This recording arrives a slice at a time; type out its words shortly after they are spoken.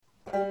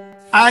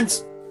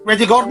And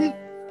ready, Gordon?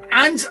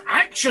 And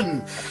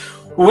action!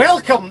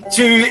 Welcome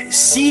to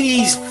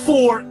Series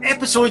 4,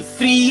 Episode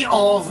 3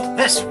 of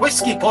this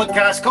whiskey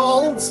podcast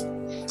called...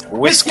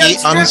 Whiskey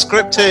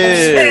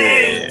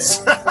Unscripted! It's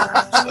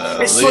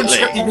so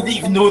unscripted, we didn't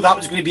even know that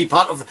was going to be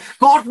part of...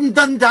 Gordon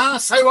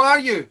Dundas, how are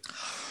you?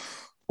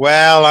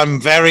 Well,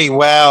 I'm very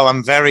well.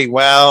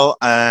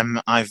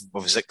 I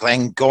was at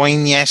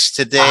Glengoyne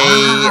yesterday.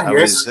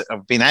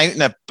 I've been out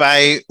and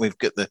about. We've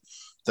got the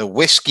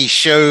whiskey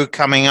show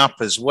coming up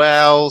as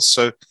well.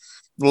 So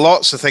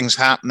lots of things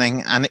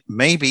happening, and it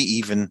maybe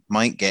even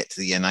might get to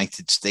the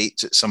United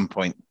States at some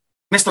point.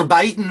 Mr.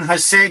 Biden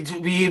has said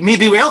we may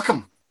be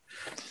welcome.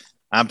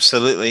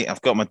 Absolutely.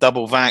 I've got my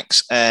double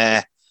vax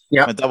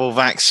my double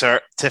vax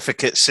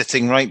certificate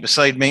sitting right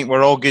beside me.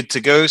 We're all good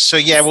to go. So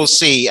yeah, we'll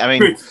see. I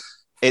mean,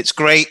 it's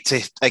great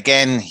to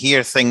again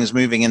hear things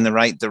moving in the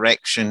right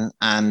direction,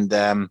 and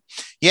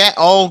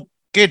all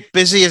good,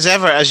 busy as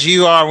ever, as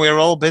you are. We're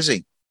all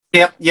busy.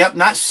 Yep. And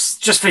that's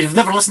just for you've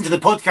never listened to the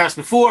podcast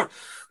before.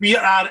 We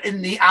are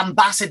in the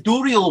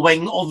ambassadorial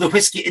wing of the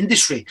whiskey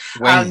industry,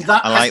 and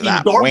that I like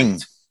that wing.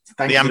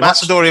 The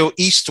ambassadorial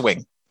East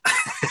wing.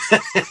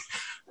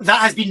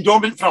 That has been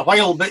dormant for a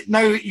while, but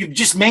now you've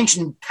just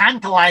mentioned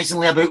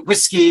tantalisingly about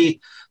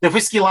the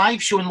Whiskey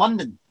Live show in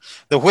London.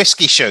 The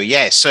Whiskey Show,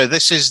 yes. So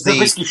this is the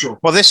Whiskey Show.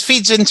 Well, this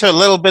feeds into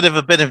a bit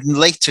of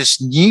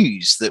latest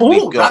news that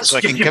we've got, so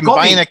I can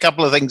combine a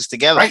couple of things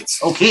together. Right,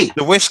 okay.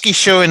 The Whiskey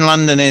Show in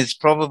London is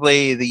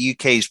probably the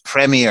UK's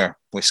premier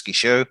whiskey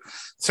show.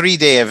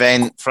 3-day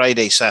event,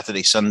 Friday,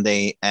 Saturday,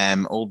 Sunday,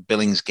 Old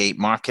Billingsgate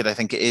Market, I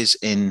think it is,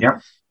 in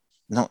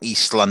not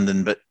East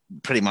London, but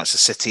pretty much the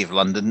city of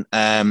London,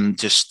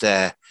 just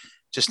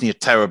near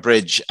Tower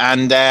Bridge.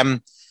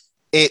 And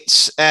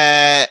it's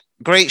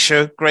great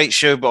show,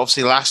 but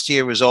obviously last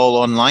year was all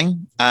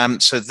online.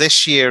 So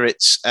this year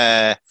it's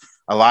a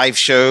live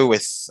show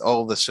with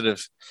all the sort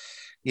of,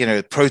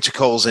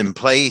 protocols in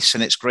place,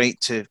 and it's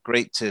great to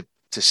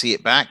see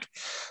it back.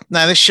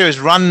 Now, this show is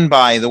run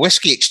by the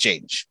Whiskey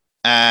Exchange,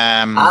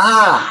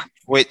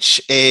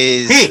 which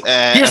is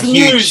a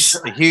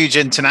huge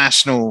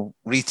international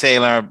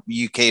retailer,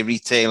 UK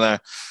retailer.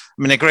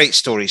 I mean, a great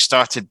story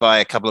started by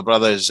a couple of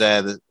brothers,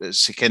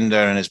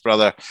 Sukhinder and his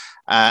brother,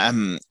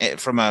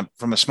 from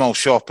a small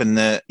shop in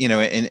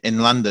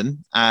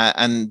London,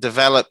 and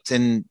developed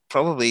in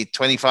probably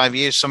 25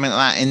 years, something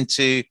like that,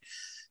 into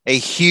a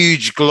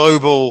huge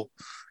global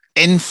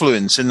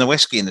influence in the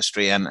whiskey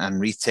industry and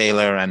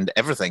retailer and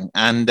everything.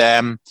 And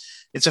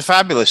it's a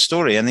fabulous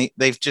story, and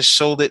they've just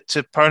sold it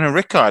to Pernod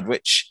Ricard,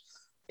 which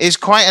is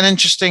quite an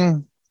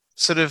interesting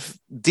sort of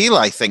deal,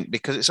 I think,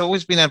 because it's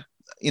always been a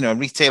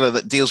retailer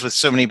that deals with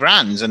so many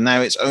brands, and now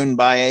it's owned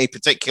by a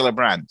particular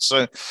brand,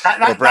 or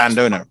brand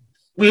owner.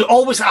 We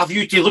always have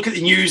you to look at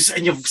the news,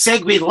 and you've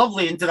segued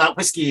lovely into that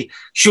whiskey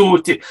show,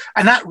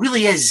 and that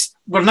really is.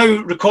 We're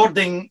now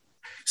recording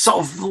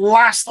sort of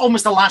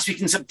almost the last week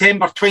in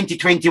September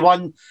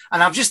 2021,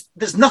 and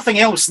there's nothing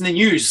else in the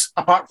news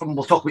apart from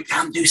we'll talk about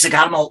Camden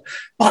cigar malt,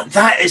 but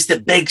that is the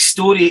big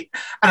story.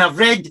 And I've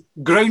read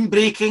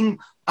groundbreaking,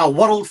 a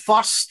world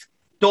first, ...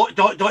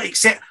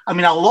 except, I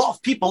mean, a lot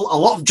of people, a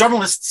lot of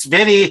journalists,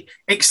 very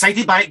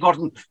excited by it.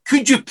 Gordon,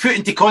 could you put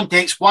into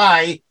context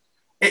why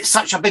it's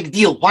such a big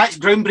deal, why it's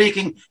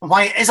groundbreaking, and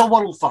why it is a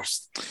world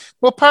first?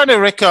 Well, Pernod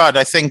Ricard,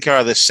 I think,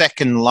 are the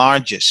second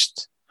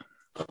largest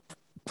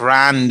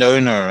brand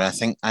owner.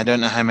 I don't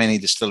know how many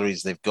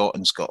distilleries they've got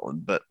in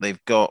Scotland, but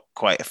they've got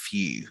quite a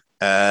few.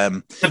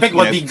 The big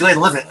one being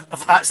Glenlivet.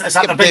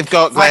 They've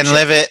got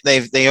Glenlivet.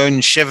 They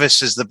own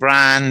Chivas as the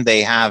brand.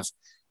 They have,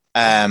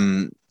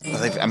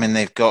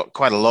 they've got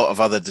quite a lot of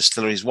other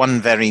distilleries.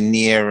 One very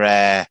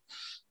near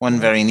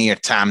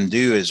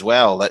Tamdhu as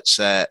well. That's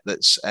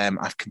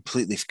I've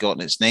completely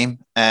forgotten its name.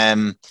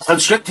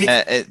 Unscripted.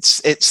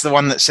 It's the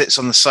one that sits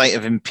on the site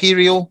of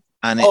Imperial,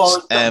 and it's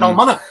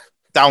Dalmunnoch.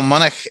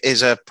 Dalmunnoch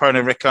is a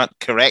Pernod Ricard,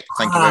 correct?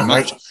 Thank you very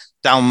much. Right.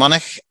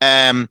 Dalmunnoch.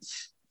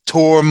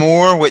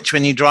 Tormore, which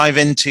when you drive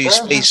into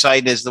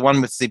Speyside is the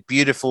one with the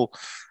beautiful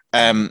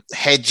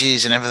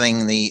hedges and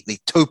everything. The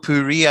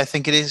Topuri, I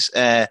think it is.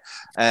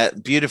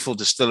 Beautiful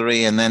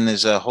distillery, and then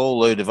there's a whole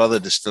load of other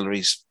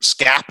distilleries.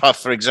 Scapa,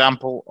 for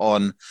example,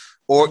 on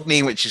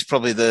Orkney, which is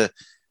probably the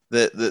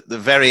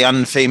very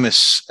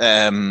unfamous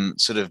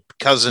sort of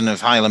cousin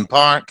of Highland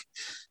Park.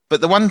 But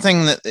the one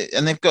thing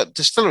and they've got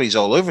distilleries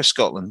all over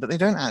Scotland, but they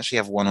don't actually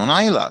have one on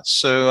Islay.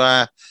 So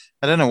I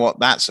don't know what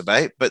that's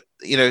about, but,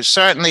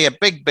 certainly a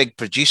big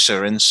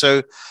producer. And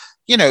so,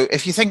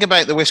 if you think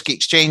about the Whiskey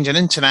Exchange, an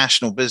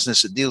international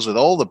business that deals with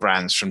all the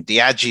brands from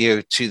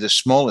Diageo to the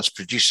smallest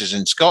producers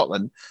in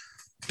Scotland,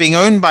 being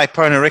owned by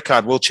Pernod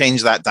Ricard will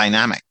change that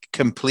dynamic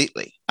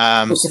completely.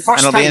 It's the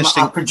first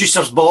time a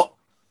producer's bought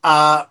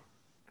a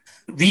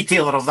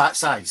retailer of that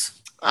size.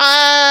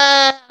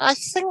 I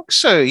think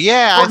so.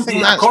 Yeah, I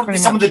think that's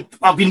pretty much.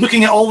 I've been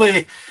looking at all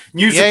the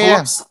news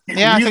reports.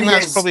 Yeah, I think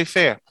that's probably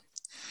fair.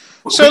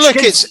 So look,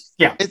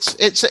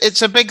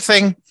 it's a big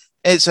thing.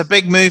 It's a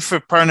big move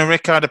for Pernod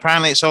Ricard.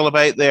 Apparently, it's all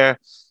about their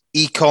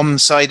e-com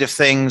side of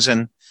things,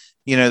 and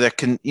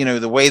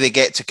the way they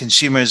get to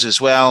consumers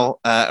as well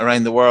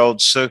around the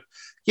world. So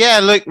yeah,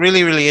 look,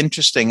 really, really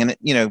interesting. And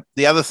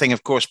the other thing,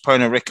 of course,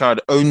 Pernod Ricard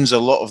owns a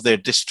lot of their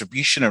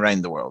distribution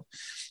around the world.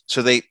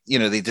 So they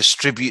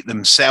distribute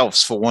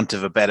themselves, for want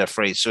of a better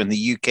phrase. So in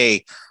the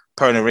UK,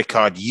 Pernod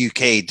Ricard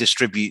UK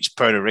distributes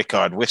Pernod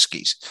Ricard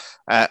whiskies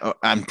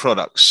and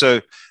products.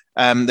 So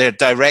their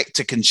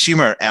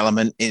direct-to-consumer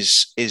element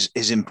is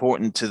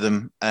important to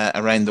them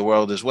around the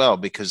world as well,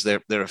 because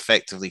they're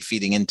effectively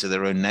feeding into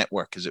their own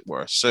network, as it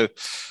were. So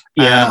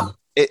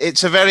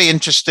it's a very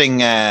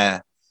interesting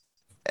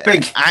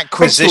big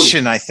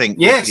acquisition, I think,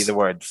 yes, would be the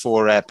word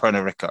for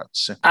Pernod Ricard.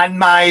 So. And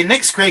my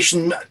next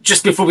question,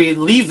 just before we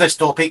leave this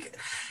topic,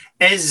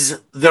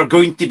 is there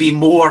going to be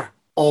more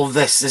of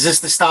this? Is this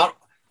the start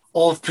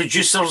of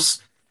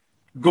producers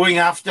going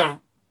after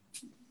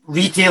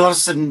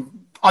retailers and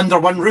under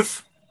one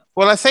roof?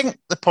 Well, I think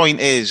the point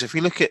is, if we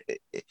look at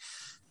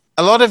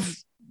a lot of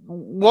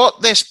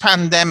what this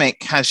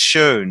pandemic has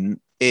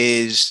shown,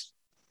 is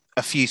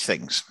a few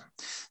things.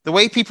 The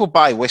way people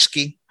buy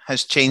whiskey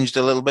has changed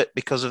a little bit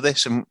because of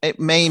this, and it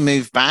may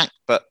move back,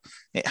 but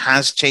it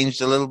has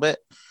changed a little bit.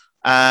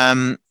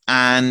 That's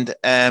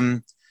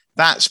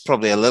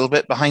probably a little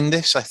bit behind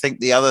this. I think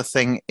the other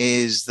thing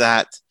is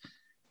that,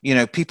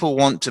 people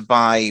want to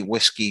buy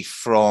whiskey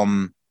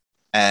from,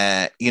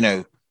 a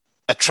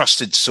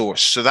trusted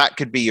source. So that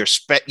could be your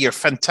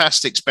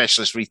fantastic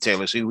specialist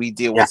retailers who we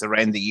deal with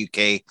around the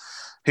UK,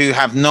 who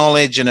have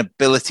knowledge and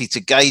ability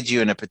to guide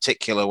you in a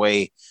particular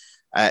way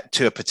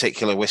to a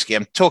particular whiskey.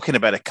 I'm talking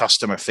about a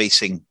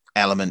customer-facing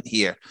element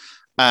here.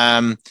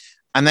 And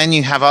then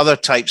you have other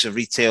types of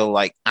retail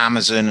like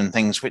Amazon and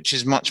things, which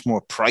is much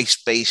more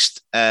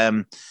price-based,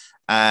 and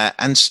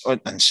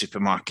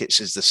supermarkets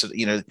is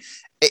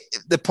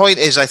the point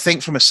is, I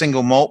think from a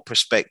single malt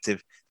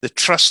perspective, the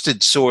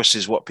trusted source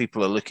is what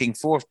people are looking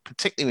for,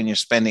 particularly when you're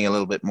spending a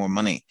little bit more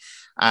money.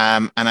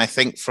 And I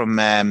think from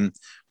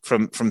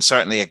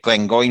certainly a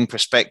Glengoyne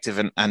perspective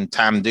and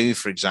Tamdhu,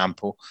 for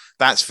example,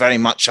 that's very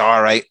much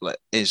our outlet,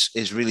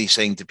 is really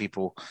saying to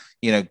people,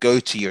 go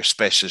to your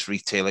specialist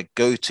retailer,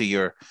 go to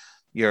your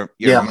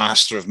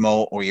master of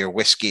malt or your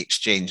whiskey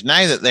exchange.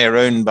 Now that they're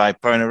owned by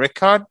Pernod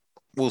Ricard,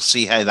 we'll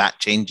see how that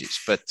changes.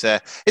 But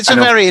it's a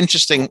very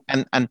interesting,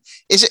 and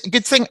is it a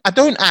good thing? I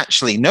don't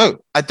actually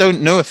know. I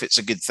don't know if it's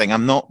a good thing.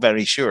 I'm not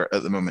very sure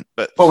at the moment.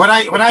 But when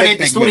I read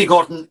the story,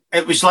 Gordon,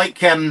 it was like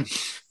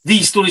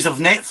these stories of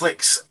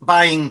Netflix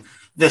buying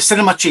the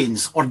cinema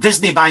chains or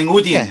Disney buying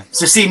Odeon. Yeah. It's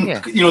the same,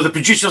 the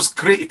producers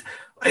trying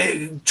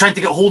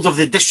to get hold of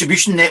the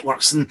distribution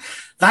networks, and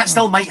that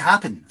still might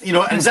happen.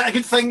 And is that a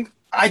good thing?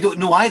 I don't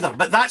know either.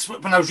 But that's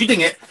what, when I was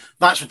reading it,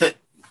 that's what it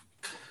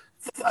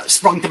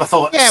sprung to my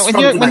thought. Yeah,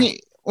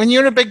 when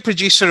you're a big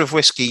producer of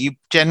whiskey, you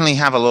generally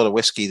have a lot of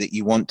whiskey that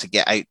you want to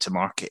get out to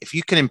market. If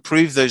you can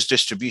improve those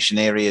distribution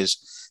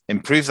areas,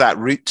 improve that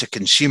route to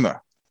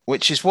consumer,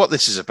 which is what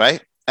this is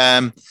about,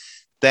 then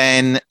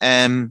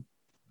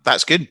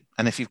that's good.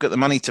 And if you've got the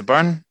money to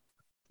burn,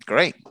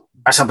 great.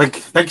 That's a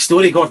big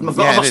story, Gordon. We've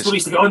got other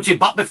stories to get onto.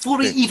 But before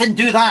we even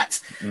do that,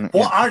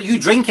 what are you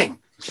drinking?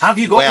 Have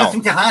you got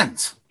anything to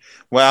hand?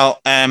 Well,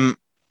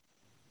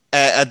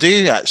 I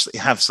do actually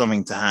have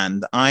something to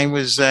hand. And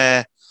we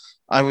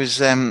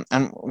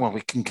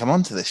can come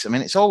on to this. I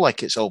mean, it's all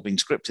been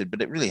scripted,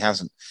 but it really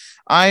hasn't.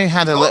 I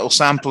had a little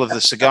sample of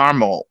the cigar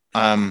malt,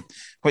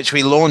 which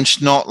we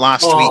launched not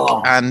last week,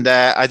 and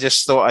I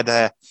just thought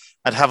I'd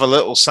have a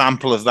little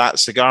sample of that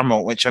cigar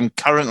malt, which I'm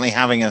currently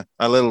having a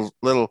little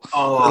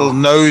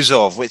nose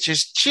of, which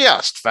is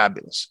just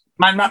fabulous.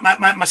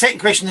 My second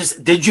question is,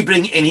 did you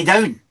bring any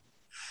down?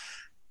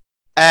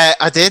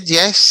 I did,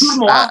 yes.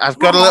 I've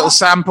got a little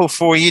sample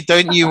for you.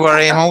 Don't you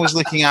worry. I'm always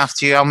looking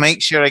after you. I'll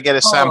make sure I get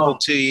a sample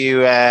to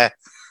you.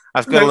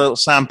 I've got a little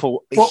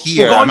sample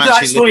here. We'll go on to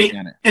that story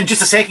in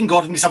just a second,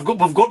 Gordon,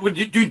 because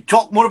we do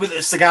talk more about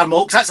the cigar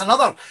malt, because that's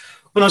another.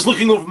 When I was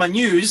looking over my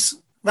news,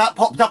 that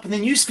popped up in the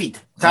news feed.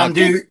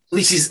 Tamdhu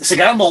releases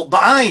cigar malt,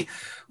 but I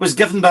was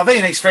given by a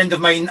very nice friend of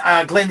mine,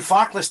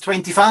 Glenfarclas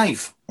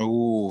 25.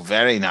 Oh,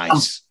 very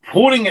nice. I'm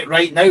pouring it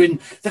right now, and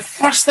the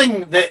first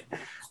thing that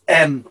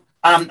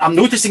I'm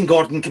noticing,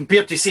 Gordon,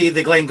 compared to, say,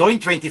 the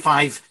Glengoyne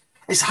 25,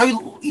 is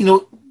how,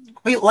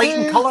 quite light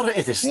in colour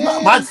it is.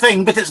 Not a bad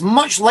thing, but it's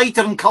much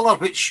lighter in colour,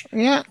 which...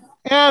 Yeah,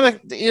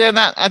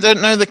 that I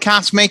don't know the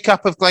cask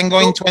makeup of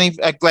Glengoyne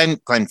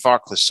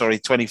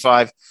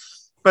 25,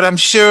 but I'm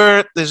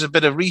sure there's a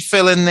bit of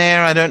refill in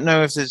there. I don't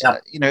know if there's,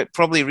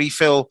 probably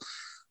refill,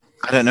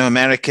 I don't know,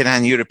 American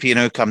and European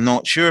oak, I'm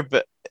not sure,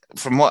 but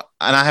and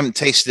I haven't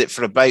tasted it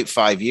for about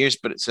 5 years,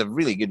 but it's a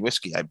really good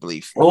whiskey, I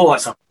believe. Oh,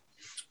 it's a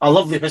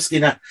lovely whiskey.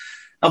 Now,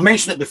 I've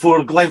mentioned it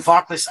before,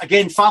 Glenfarclas,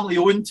 again, family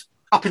owned,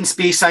 up in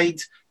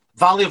Speyside,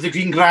 Valley of the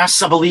Green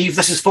Grass, I believe.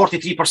 This is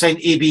 43%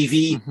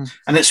 ABV,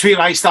 and it's where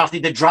I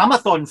started the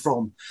Dramathon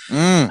from.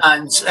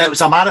 And it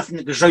was a marathon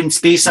that goes round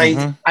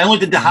Speyside. I only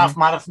did the half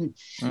marathon,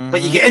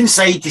 but you get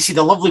inside to see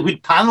the lovely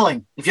wood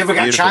panelling. If you ever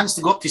get a chance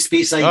to go up to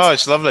Speyside. Oh,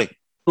 it's lovely.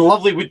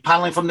 Lovely wood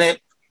panelling from the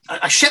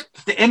a ship,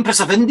 the Empress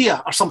of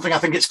India or something, I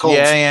think it's called.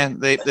 Yeah.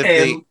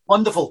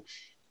 Wonderful.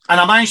 And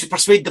I managed to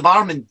persuade the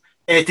barman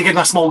to give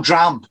me a small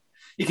dram.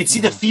 You could see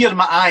the fear in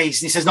my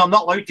eyes. And he says, no, I'm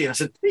not allowed to. And I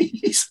said,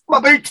 please,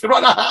 I'm about to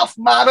run a half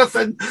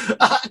marathon.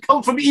 I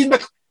come from Ian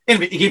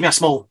Anyway, he gave me a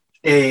small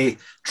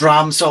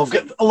dram. So I've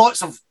got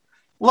lots of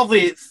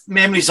lovely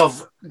memories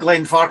of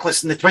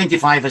Glenfarclas, and the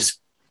 25 is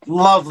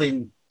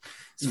lovely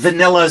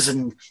vanillas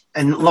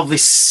and lovely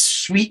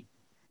sweet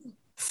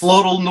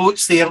floral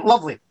notes there.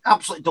 Lovely,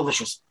 absolutely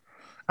delicious.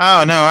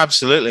 Oh no,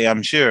 absolutely,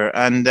 I'm sure.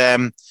 And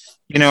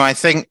I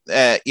think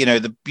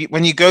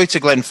when you go to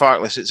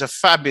Glenfarclas, it's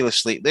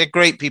a they're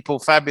great people,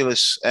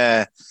 fabulous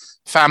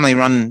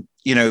family-run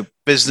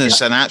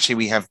business, and actually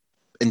we have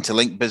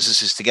interlinked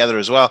businesses together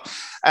as well.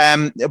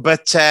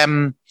 But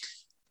it'll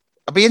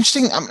be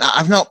interesting.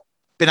 I've not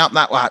been up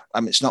that way.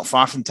 It's not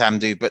far from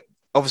Tamdhu, but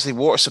obviously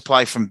water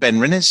supply from Ben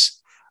Rinnes.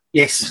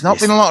 Yes, there's not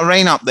been a lot of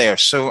rain up there,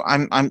 so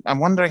I'm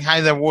wondering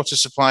how their water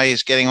supply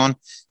is getting on.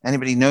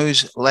 Anybody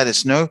knows? Let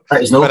us know.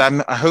 But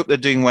I hope they're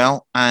doing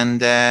well.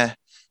 And I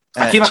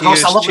came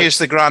across cheers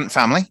to the Grant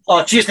family.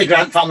 Oh, cheers to the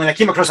Grant family. I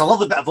came across a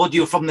lovely bit of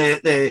audio from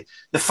the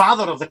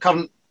father of the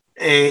current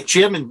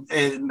chairman,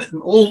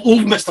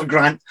 old Mr.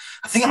 Grant.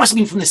 I think it must have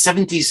been from the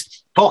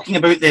 70s, talking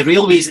about the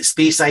railways at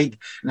Speyside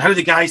and how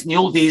the guys in the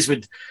old days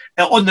would,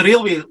 on the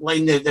railway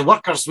line, the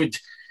workers would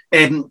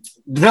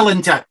drill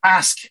into a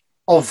cask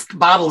of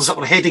barrels that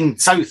were heading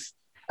south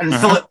and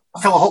fill a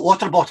hot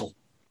water bottle,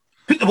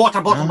 put the water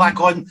bottle back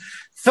on,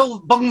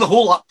 bung the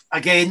hole up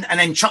again, and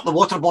then chuck the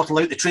water bottle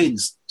out the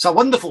trains. It's a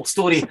wonderful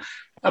story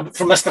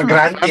from Mr.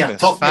 Grant here,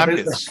 talking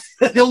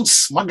about the old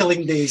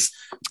smuggling days.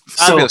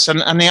 Fabulous. So,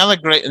 and the other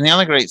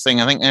great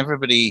thing, I think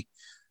everybody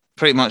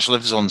pretty much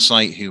lives on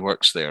site who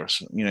works there.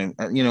 So,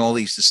 all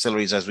these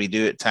distilleries, as we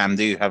do at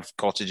Tamdhu, have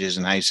cottages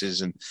and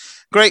houses, and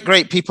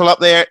great people up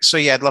there. So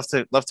yeah, I'd love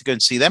to go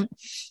and see them.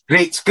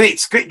 Great.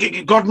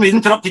 Gordon, we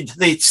interrupted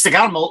the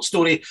cigar malt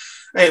story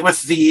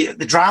with the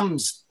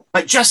drams,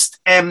 but just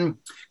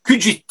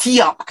could you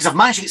tee up, because I've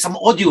managed to get some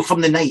audio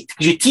from the night,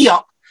 could you tee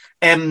up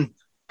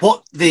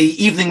what the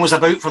evening was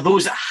about for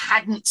those that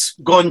hadn't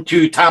gone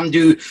to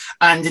Tamdhu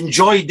and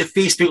enjoyed the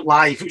Facebook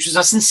Live, which was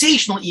a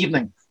sensational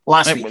evening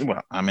last week?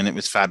 Well, it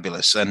was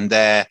fabulous. And,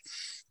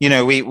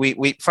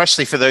 we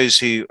firstly, for those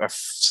who are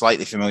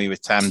slightly familiar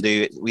with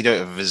Tamdhu, we don't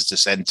have a visitor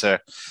centre.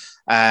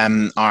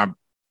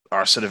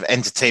 Our sort of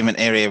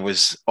entertainment area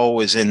was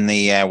always in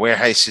the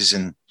warehouses,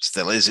 and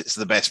still is. It's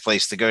the best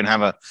place to go and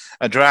have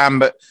a dram.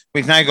 But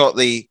we've now got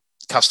the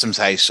Customs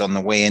House on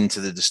the way into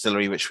the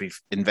distillery, which we've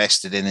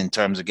invested in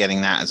terms of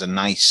getting that as a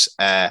nice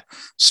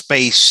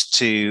space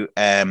to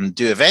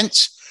do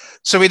events.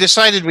 So we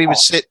decided we would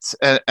sit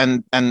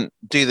and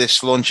do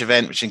this launch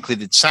event, which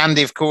included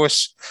Sandy, of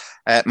course,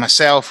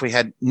 myself. We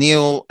had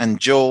Neil and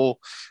Joel,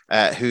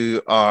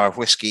 who are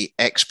whiskey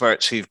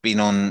experts who've been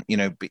on,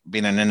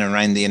 been in and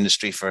around the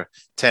industry for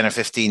 10 or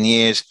 15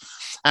 years.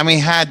 And we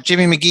had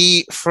Jimmy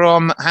McGee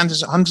from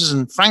Hunters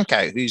and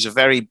Francout, who's a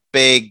very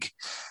big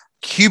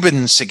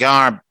Cuban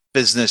cigar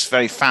business,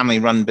 very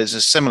family-run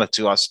business, similar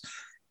to us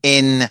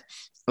in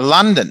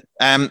London.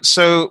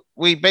 So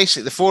we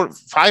basically, the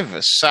 5 of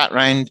us sat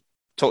around,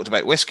 talked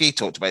about whiskey,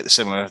 talked about the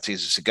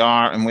similarities of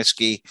cigar and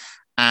whiskey,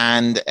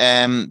 and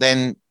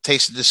then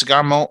tasted the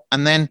cigar malt,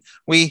 and then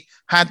we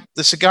had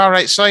the cigar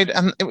outside,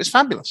 and it was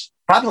fabulous.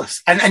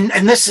 Fabulous.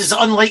 And this is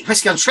unlike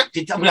Whiskey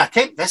Unscripted. I'm going to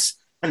attempt this.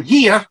 And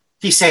here,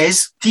 he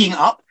says, teeing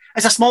up,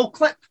 is a small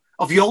clip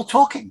of you all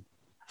talking.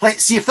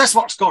 Let's see if this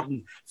works,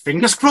 Gordon.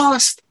 Fingers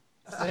crossed.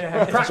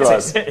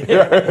 Practice. Right.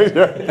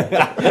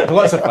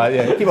 Lots of fun,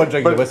 yeah. Keep on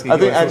drinking whiskey. I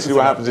think actually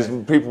what happens is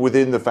people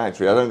within the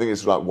factory, I don't think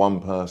it's like one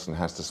person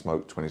has to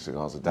smoke 20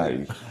 cigars a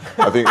day.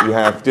 I think you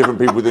have different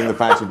people within the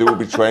factory that will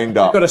be trained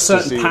up. You've got a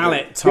certain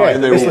palate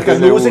type. Yeah, it's like a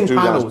nosing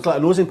panel. It's like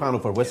a nosing panel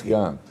for whiskey.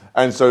 Yeah.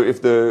 And so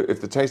if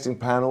the tasting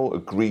panel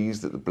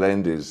agrees that the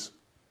blend is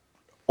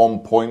on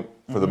point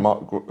for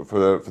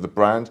the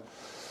brand,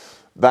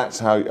 that's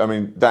how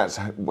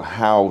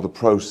the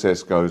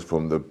process goes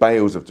from the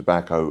bales of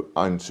tobacco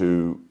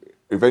into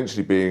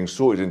eventually being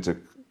sorted into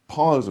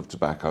piles of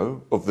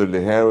tobacco of the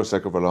Ligero,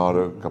 Seco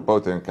Velado,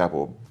 Capote and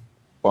Capo,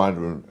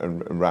 binder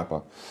and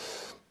wrapper,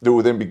 that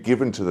will then be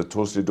given to the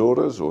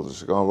torcedores or the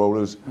cigar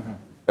rollers,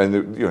 and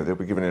they'll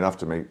be given enough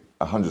to make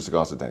 100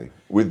 cigars a day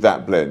with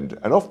that blend.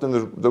 And often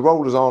the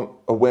rollers aren't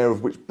aware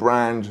of which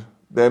brand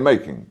they're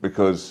making,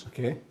 because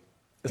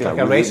it's like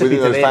a recipe within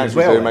those to factories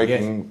well, they're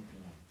making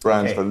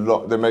brands for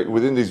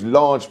within these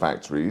large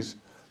factories,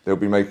 they'll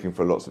be making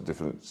for lots of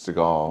different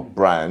cigar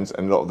brands,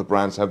 and a lot of the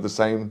brands have the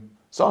same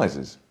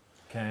sizes.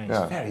 Okay.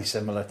 Yeah. It's very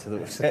similar to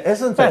the...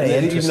 Isn't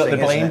it? You've got the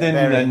blending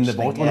and the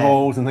bottling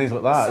holes and things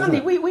like that. Sandy,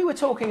 we were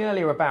talking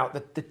earlier about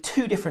the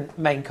 2 different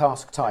main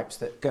cask types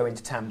that go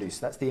into Tamdhu.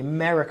 So that's the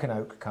American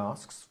oak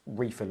casks,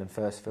 refill and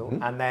first fill,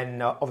 and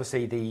then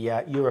obviously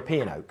the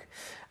European oak.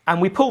 And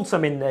we pulled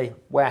some in the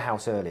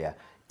warehouse earlier.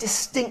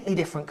 Distinctly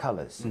different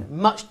colours.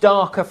 Much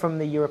darker from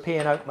the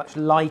European oak, much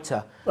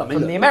lighter from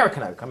the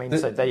American oak.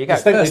 So there you go.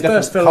 Distinctly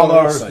different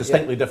colours,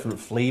 distinctly different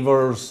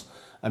flavours.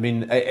 I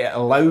mean, it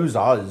allows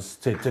us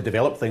to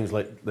develop things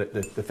like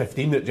the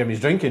 15 that Jimmy's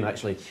drinking,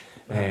 actually.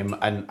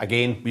 And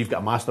again, we've got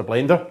a master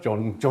blender,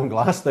 John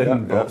Glass, down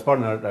in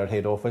Broxburn, our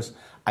head office,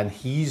 and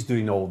he's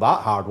doing all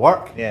that hard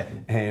work,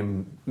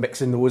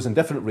 mixing those in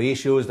different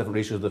ratios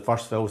of the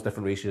first fills,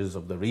 different ratios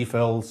of the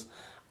refills,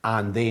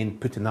 and then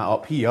putting that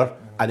up here,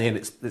 and then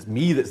it's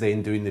me that's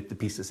then doing the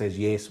piece that says,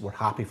 yes, we're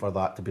happy for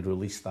that to be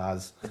released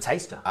as... The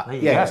taster. I'm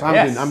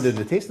doing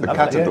the tasting. The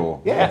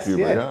catador. Yes,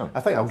 I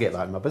think I'll get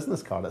that in my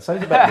business card. It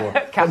sounds a bit more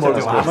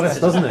glamorous,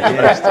 doesn't it?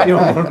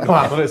 Yeah. More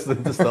glamorous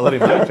than distillery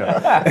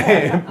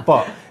manager.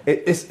 But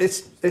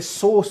it's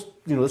so...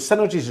 the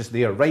synergy's just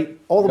there, right,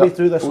 all the way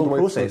through this whole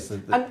process.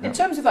 And in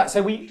terms of that,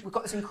 so we've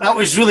got this incredible... That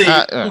was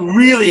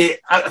really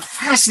a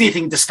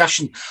fascinating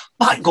discussion.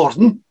 But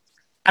Gordon,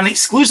 an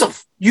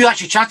exclusive, you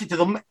actually chatted to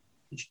them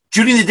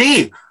during the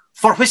day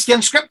for Whiskey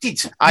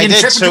Unscripted. I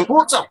did. So,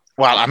 reporter.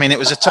 well, I mean, it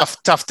was a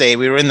tough day.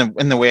 We were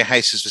in the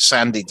warehouses with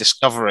Sandy,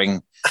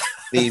 discovering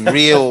the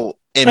real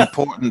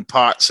important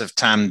parts of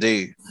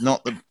Tamdhu,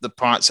 not the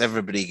parts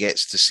everybody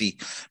gets to see.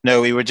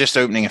 No, we were just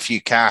opening a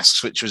few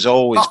casks, which was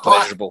always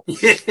pleasurable.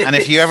 And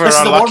if you ever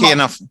are lucky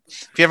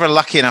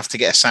enough to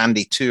get a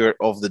Sandy tour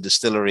of the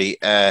distillery,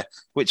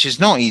 which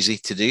is not easy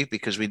to do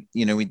because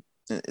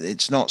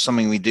it's not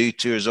something we do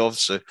tours of.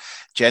 So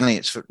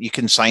generally you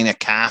can sign a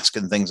cask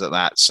and things like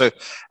that. So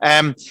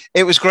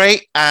it was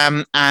great.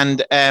 And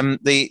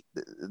the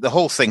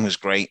whole thing was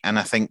great. And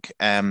I think,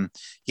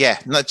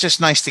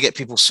 just nice to get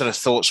people's sort of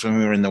thoughts when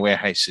we were in the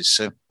warehouses.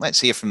 So let's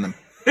hear from them.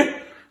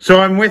 So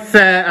I'm with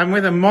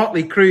a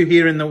motley crew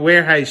here in the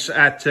warehouse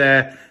at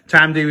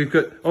Tamdhu. We've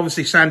got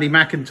obviously Sandy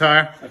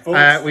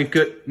McIntyre. We've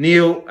got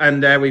Neil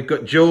and we've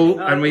got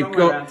Joel and we've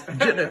got,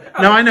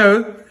 no, I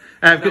know.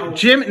 I've got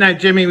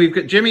Jimmy, we've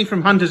got Jimmy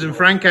from Hunters and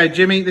Franco.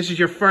 Jimmy, this is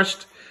your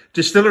first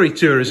distillery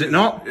tour, is it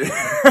not?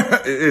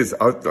 It is.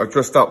 I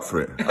dressed up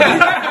for it.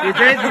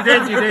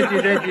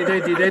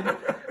 You did.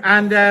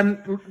 And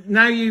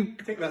now you,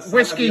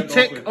 whiskey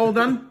tick, all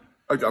done?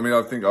 I mean,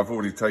 I think I've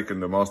already taken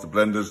the master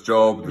blender's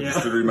job, the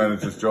distillery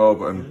manager's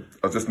job, and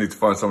I just need to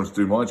find someone to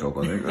do my job,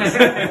 I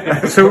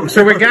think.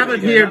 So we're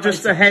gathered here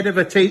just ahead of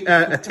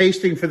a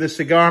tasting for the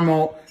cigar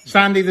malt.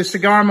 Sandy, the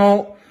cigar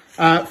malt,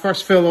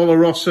 first fill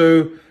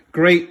Oloroso.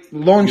 Great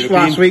launch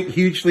last week,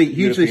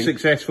 hugely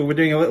successful. We're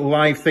doing a little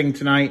live thing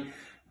tonight.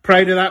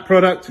 Proud of that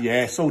product?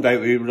 Yeah, sold out.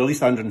 We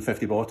released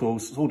 150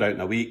 bottles, sold out in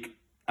a week.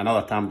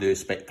 Another Tamdhu is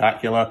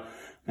spectacular.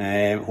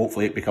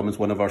 Hopefully it becomes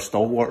one of our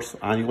stalwarts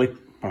annually,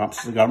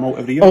 perhaps a cigar malt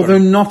every year. Although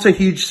not a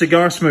huge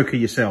cigar smoker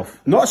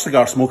yourself. Not a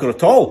cigar smoker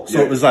at all.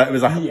 So it was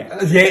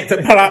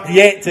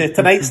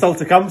tonight's still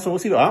to come, so we'll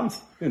see what happens.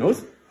 Who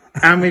knows?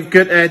 And we've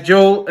got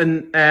Joel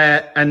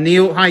and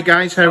Neil. Hi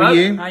guys, how are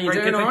you? How you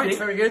doing? All right,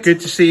 very good.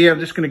 Good to see you. I'm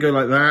just going to go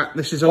like that.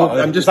 This is all.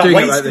 I'm just doing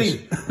it like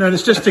this. No,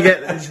 it's just to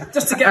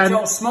get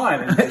Joel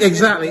smiling.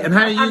 Exactly. And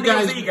how are you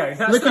guys?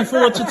 Looking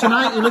forward to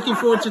tonight? You're looking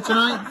forward to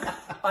tonight?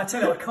 I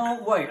tell you, I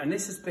can't wait. And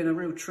this has been a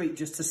real treat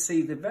just to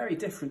see the very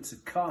difference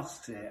of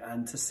casks here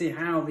and to see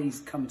how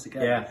these come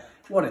together. Yeah.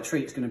 What a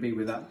treat it's going to be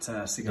with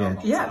that cigar.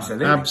 Yeah,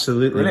 absolutely.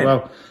 Absolutely.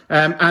 Brilliant.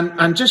 Well,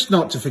 and just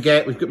not to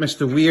forget, we've got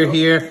Mr. Weir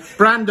here,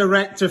 brand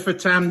director for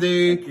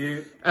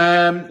Tamdhu.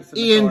 Thank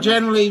you. Ian,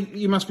 generally,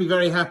 you must be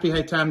very happy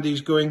how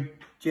Tamdhu's going.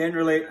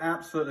 Generally,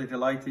 absolutely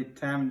delighted.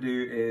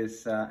 Tamdhu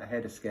is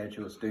ahead of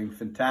schedule. It's doing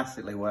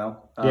fantastically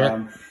well.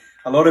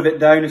 A lot of it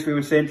down, as we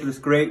were saying, to this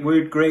great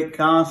wood, great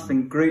cast,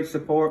 and great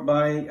support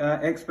by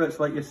experts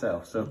like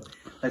yourself. So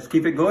let's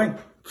keep it going.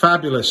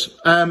 Fabulous.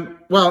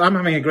 Well, I'm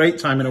having a great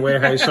time in a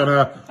warehouse on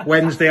a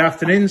Wednesday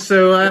afternoon,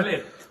 so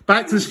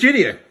back to the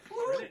studio.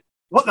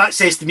 What that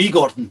says to me,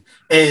 Gordon,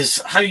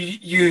 is how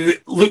you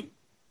look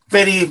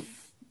very,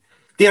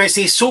 dare I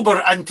say,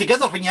 sober and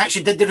together when you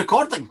actually did the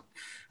recording.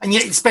 And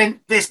yet you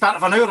spent the best part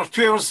of an hour or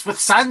 2 hours with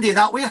Sandy in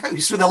that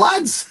warehouse with the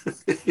lads.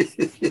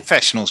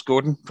 Professionals,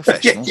 Gordon.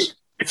 Professionals.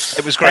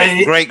 It was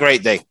great.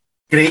 Great day.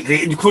 Great.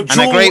 And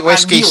a great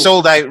whiskey,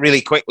 sold out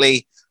really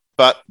quickly.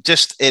 But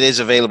it is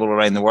available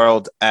around the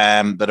world.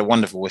 But a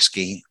wonderful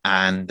whiskey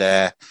and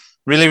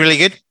really, really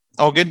good.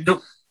 All good.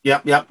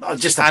 Yeah.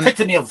 Just a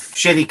epitome of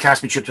sherry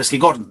cask matured whiskey.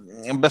 Gordon.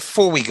 And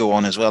before we go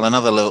on as well,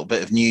 another little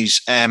bit of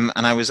news. And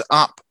I was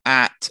up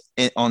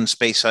on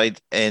Speyside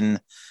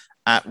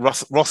at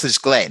Rothes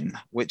Glen,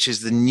 which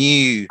is the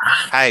new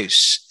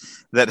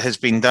house that has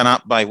been done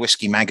up by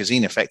Whiskey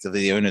Magazine,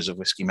 effectively the owners of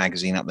Whiskey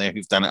Magazine up there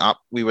who've done it up.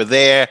 We were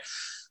there.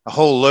 A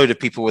whole load of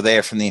people were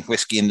there from the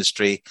whiskey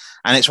industry.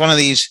 And it's one of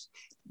these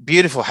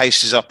beautiful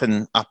houses up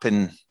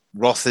in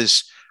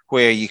Rothes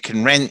where you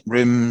can rent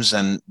rooms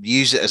and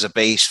use it as a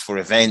base for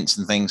events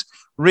and things.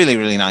 Really,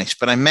 really nice.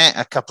 But I met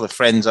a couple of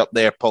friends up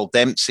there, Paul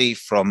Dempsey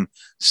from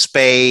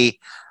Spey,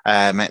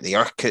 met the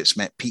Urquharts,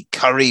 met Pete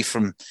Curry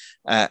from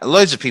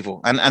loads of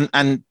people.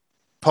 And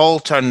Paul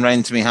turned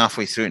around to me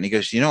halfway through it and he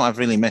goes, you know what I've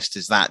really missed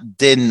is that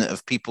din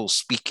of people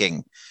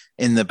speaking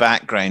in the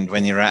background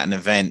when you're at an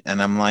event.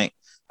 And I'm like,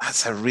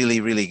 that's a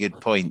really, really good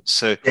point.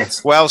 So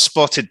well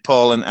spotted,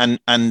 Paul, and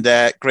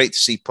great to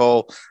see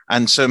Paul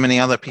and so many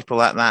other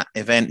people at that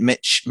event.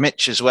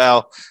 Mitch as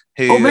well,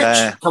 who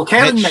Mitch.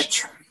 Kilkerran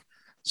Mitch.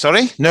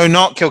 Sorry? No,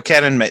 not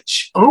Kilkerran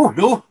Mitch. Oh,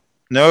 no.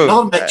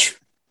 No. Mitch.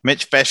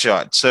 Mitch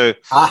Beshart. So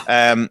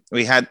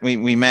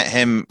we met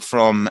him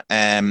from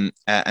and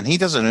he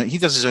does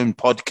his own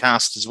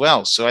podcast as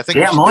well. So I think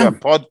we should do a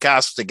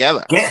podcast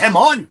together. Get him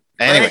on.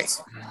 Anyway.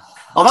 Right.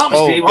 Oh, that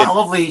was great. What a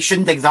lovely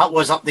shindig that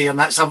was up there. And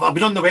that's I've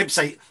been on the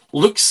website.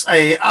 Looks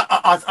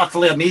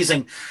utterly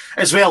amazing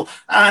as well.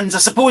 And I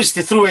suppose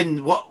to throw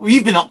in what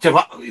we've been up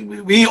to,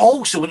 we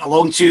also went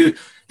along to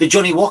the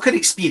Johnny Walker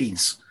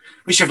experience.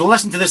 We should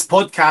listen to this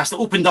podcast that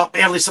opened up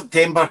early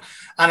September,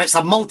 and it's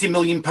a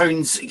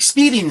multi-million-pounds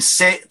experience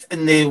set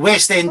in the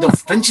west end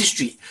of Princes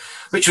Street,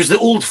 which was the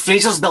old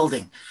Fraser's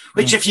building,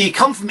 which if you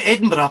come from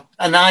Edinburgh,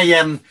 and I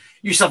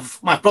used to have,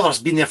 my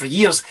brother's been there for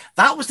years,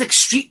 that was the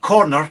street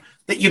corner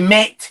that you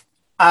met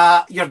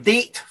your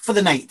date for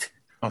the night.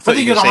 I thought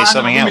you were going to say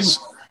something else.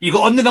 You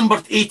got on the number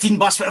 18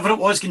 bus, whatever it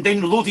was, going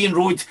down the Lothian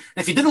Road. And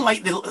if you didn't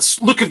like the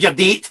look of your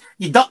date,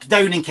 you ducked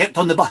down and kept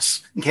on the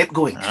bus and kept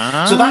going.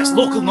 So that's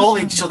local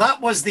knowledge. So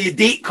that was the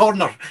date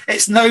corner.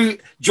 It's now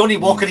Johnny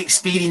Walker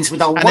experience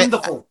with a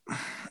wonderful...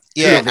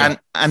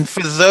 And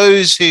for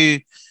those who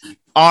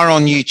are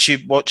on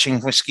YouTube watching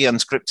Whiskey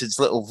Unscripted's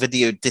little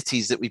video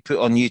ditties that we put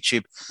on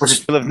YouTube,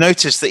 you'll have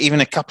noticed that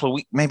even a couple of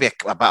weeks, maybe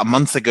about a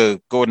month ago,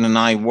 Gordon and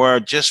I were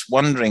just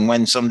wondering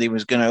when somebody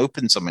was going to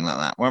open something like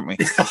that, weren't we?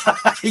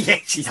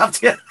 Yes, you'd have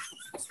to.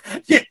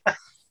 Yeah.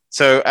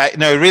 So,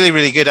 no, really,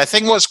 really good. I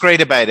think what's great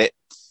about it,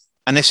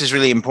 and this is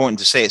really important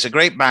to say, it's a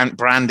great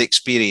brand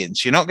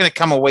experience. You're not going to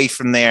come away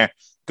from there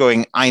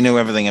going, I know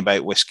everything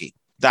about whiskey.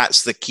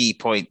 That's the key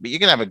point. But you're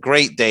going to have a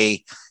great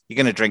day. You're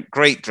going to drink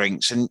great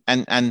drinks.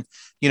 And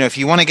you know, if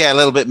you want to get a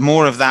little bit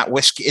more of that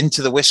whiskey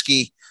into the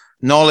whiskey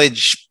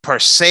knowledge per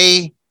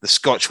se, the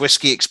Scotch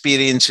Whisky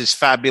Experience is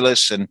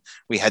fabulous. And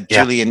we had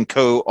Julian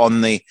Coe on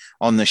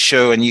the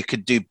show, and you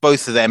could do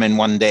both of them in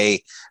one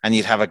day and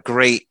you'd have a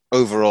great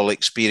overall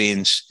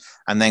experience,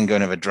 and then go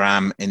and have a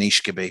dram in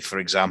Ishkaby, for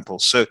example.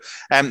 So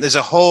there's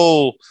a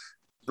whole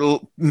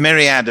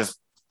myriad of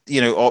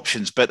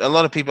options, but a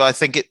lot of people, I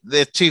think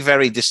they're two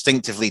very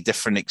distinctively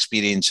different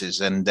experiences,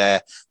 and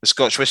the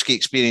Scotch Whisky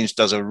Experience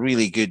does a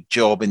really good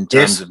job in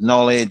terms of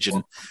knowledge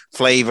and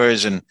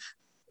flavors and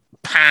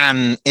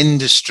pan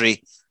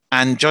industry,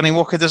 and Johnny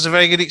Walker does a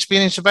very good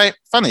experience about,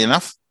 funny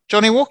enough,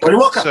 Johnny Walker.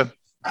 So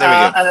there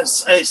we go. And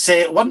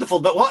it's wonderful,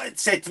 but what it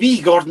said to me,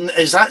 Gordon,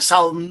 is that's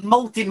a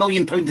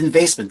multi-million-pound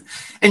investment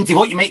into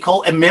what you might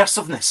call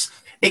immersiveness,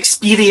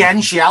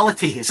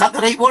 experientiality. Is that the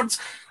right words?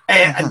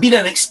 And being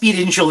an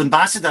experiential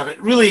ambassador,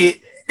 it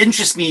really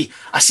interests me.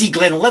 I see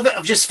Glenlivet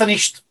have just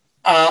finished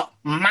a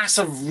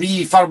massive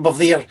refurb of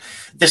their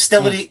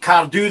distillery.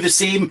 Cardew the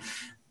same,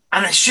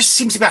 and it just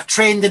seems to be a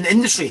trend in the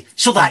industry.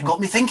 So that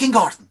got me thinking,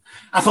 Gordon.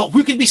 I thought,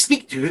 who could we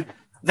speak to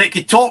that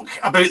could talk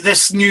about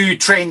this new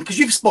trend? Because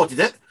you've spotted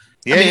it.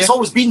 I mean, it's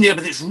always been there,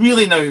 but it's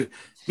really now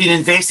been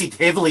invested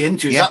heavily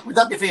into. Would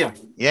that be fair?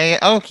 Yeah.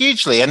 Oh,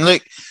 hugely. And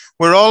look,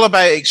 we're all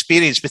about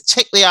experience,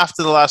 particularly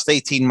after the last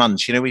 18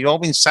 months. You know, we've all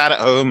been sat at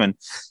home and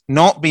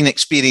not been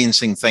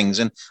experiencing things.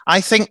 And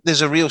I think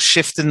there's a real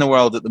shift in the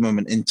world at the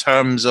moment in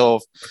terms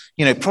of,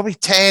 probably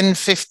 10,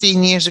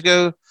 15 years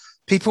ago,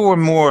 people were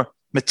more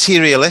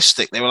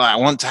materialistic. They were like, I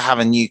want to have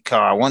a new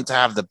car. I want to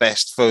have the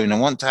best phone.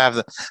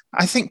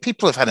 I think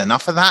people have had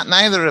enough of that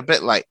now. They're a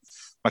bit like,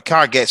 my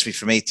car gets me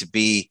from A to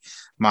B.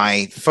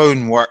 My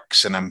phone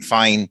works and I'm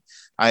fine.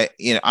 I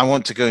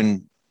want to go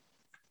and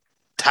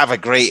have a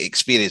great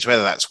experience,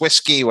 whether that's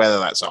whiskey, whether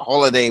that's a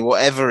holiday,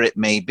 whatever it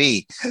may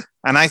be.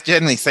 And I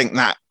generally think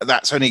that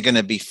that's only going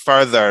to be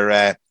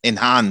further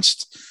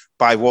enhanced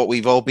by what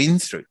we've all been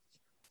through.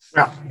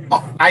 Yeah,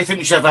 I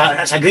think it's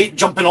a great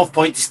jumping off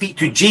point to speak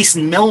to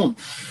Jason Milne,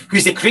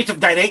 who's the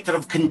creative director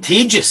of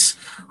Contagious,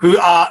 who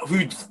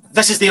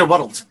this is their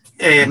world.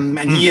 And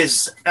he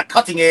is at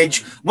cutting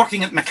edge,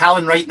 working at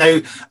Macallan right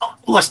now.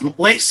 Listen,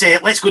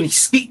 let's go and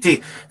speak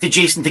to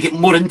Jason to get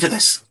more into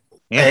this.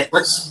 Yeah.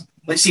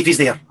 Let's see if he's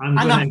there. I'm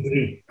going to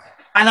agree.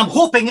 And I'm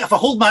hoping if I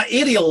hold my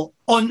aerial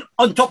on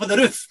top of the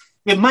roof,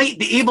 we might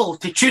be able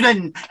to tune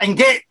in and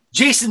get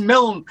Jason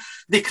Milne,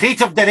 the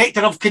creative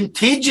director of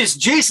Contagious.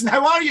 Jason,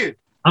 how are you?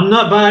 I'm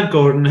not bad,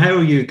 Gordon. How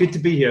are you? Good to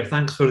be here.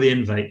 Thanks for the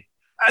invite.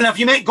 And have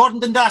you met Gordon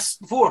Dundas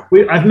before?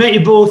 I've met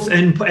you both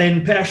in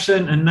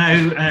person and now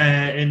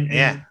in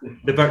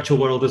the virtual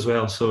world as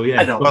well. So,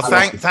 yeah. Well,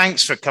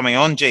 thanks for coming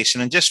on, Jason.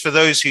 And just for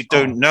those who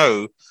don't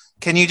know,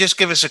 can you just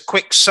give us a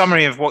quick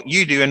summary of what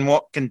you do and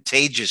what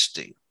Contagious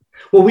do?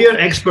 Well, we are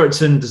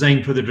experts in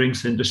design for the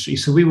drinks industry.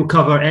 So we will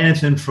cover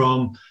anything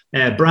from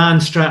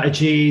brand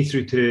strategy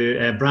through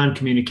to brand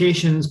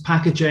communications,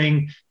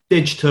 packaging,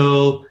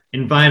 digital,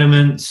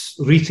 environments,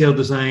 retail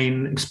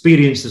design,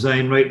 experience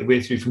design, right the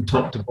way through from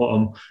top to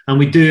bottom. And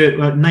we do it,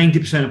 about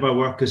 90% of our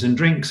work is in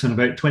drinks and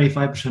about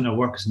 25% of our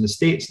work is in the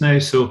States now.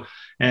 So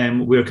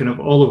we're kind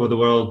of all over the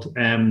world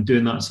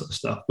doing that sort of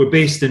stuff. We're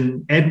based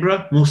in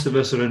Edinburgh. Most of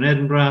us are in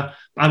Edinburgh.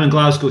 I'm in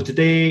Glasgow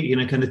today,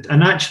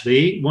 and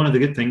actually one of the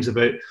good things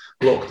about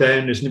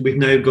lockdown is we've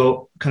now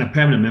got kind of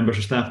permanent members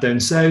of staff down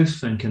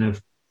south and kind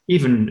of,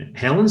 even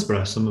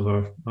Helensburgh. Some of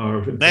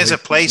our There's a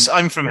place.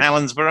 I'm from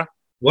Helensburgh.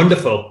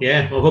 Wonderful.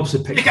 Yeah, I've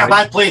obviously picked Make it a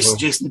bad place,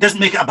 Jason. Doesn't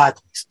make it a bad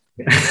place.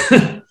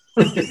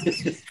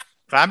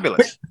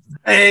 Fabulous.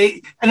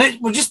 And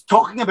we're just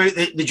talking about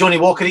the Johnnie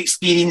Walker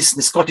experience,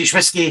 the Scottish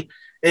whisky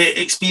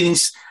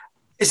experience.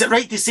 Is it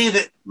right to say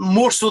that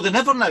more so than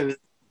ever now,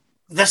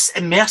 this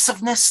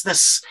immersiveness,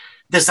 this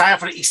desire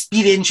for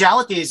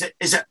experientiality,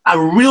 is it a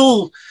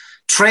real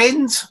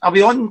trend? Are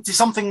we on to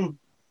something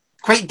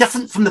quite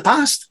different from the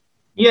past?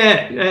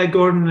 Yeah,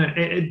 Gordon,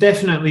 it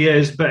definitely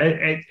is, but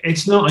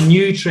it's not a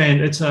new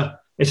trend. It's a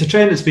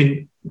trend that's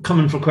been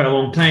coming for quite a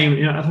long time.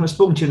 You know, I've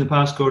spoken to you in the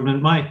past, Gordon,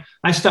 and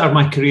I started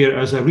my career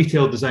as a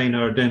retail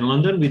designer down in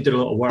London. We did a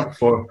lot of work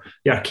for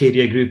the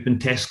Arcadia Group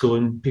and Tesco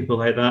and people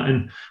like that.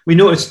 And we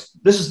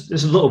noticed, this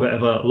is a little bit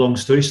of a long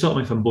story, stop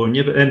me if I'm boring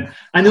you, but then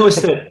I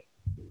noticed that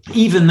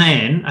even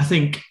then, I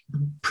think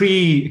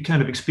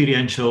kind of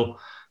experiential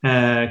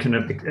tours,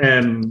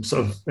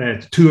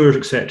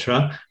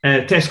 etc.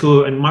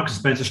 Tesco and Marks and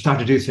Spencer started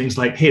to do things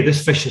like, hey,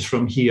 this fish is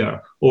from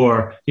here,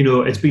 or, you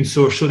know, it's been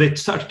sourced. So they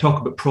started to talk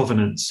about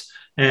provenance.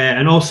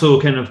 And also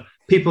kind of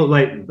people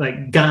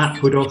like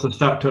Gap would also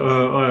start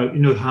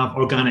to have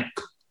organic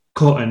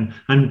cotton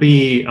and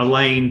be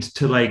aligned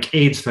to like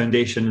AIDS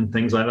Foundation and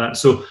things like that.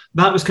 So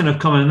that was kind of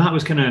coming, and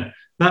that's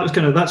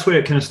where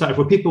it kind of started,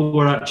 where people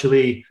were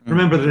actually,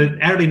 remember the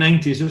early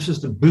 90s, this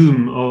was the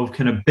boom of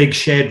kind of big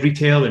shed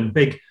retail and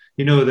big,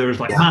 you know, there was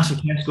like massive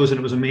Tesco's and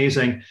it was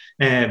amazing.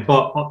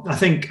 But I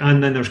think,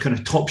 and then there was kind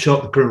of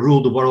Topshop that kind of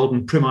ruled the world,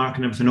 and Primark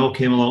and everything all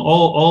came along.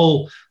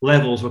 All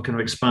levels were kind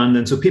of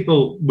expanding. So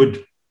people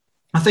would,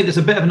 I think it's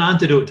a bit of an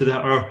antidote to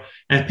that, or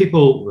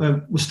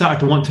people started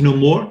to want to know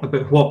more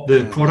about what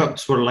the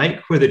products were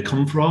like, where they'd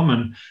come from,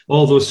 and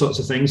all those sorts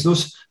of things.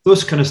 Those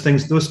kind of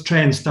things, those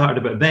trends started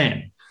about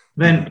then.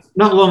 Then,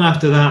 not long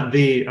after that,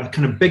 the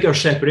kind of bigger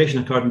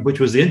separation occurred, which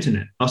was the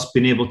internet. Us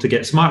being able to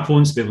get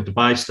smartphones, to be able to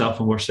buy stuff,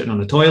 and we're sitting on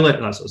the toilet,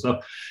 that sort of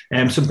stuff.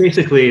 So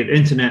basically, the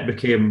internet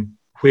became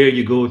where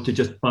you go to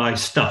just buy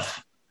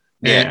stuff.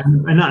 And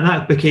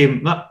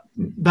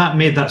that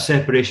made that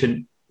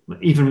separation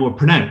even more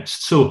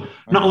pronounced. So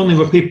not only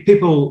were if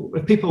people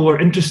were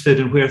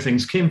interested in where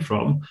things came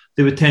from,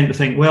 they would tend to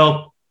think,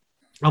 well,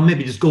 I'll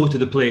maybe just go to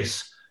the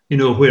place, you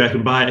know, where I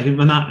can buy it,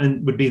 and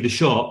that would be the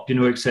shop, you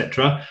know,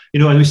 etc. You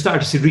know, and we started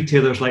to see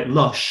retailers like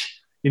Lush,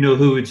 you know,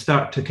 who would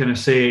start to kind of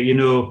say, you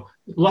know,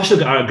 Lush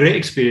are a great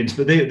experience,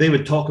 but they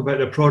would talk about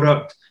their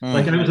product.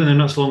 Like, I was in there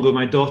not so long ago with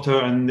my daughter,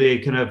 and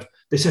they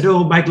said,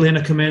 oh,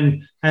 Magdalena, come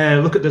in,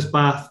 look at this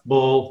bath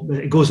ball,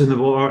 it goes in the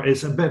water,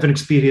 it's a bit of an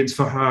experience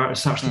for her, it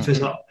starts to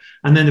fizz up.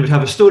 And then they would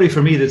have a story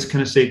for me that's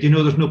kind of said, you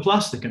know, there's no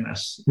plastic in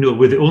this. You know,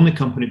 we're the only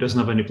company that doesn't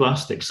have any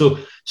plastic. So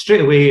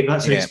straight away,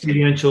 that's an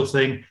experiential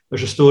thing.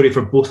 There's a story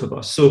for both of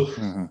us. So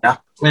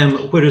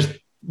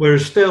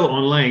whereas still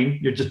online,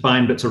 you're just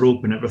buying bits of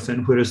rope and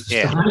everything. Whereas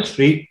the high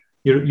street,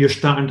 you're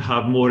starting to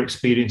have more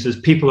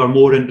experiences. People are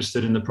more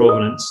interested in the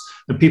provenance,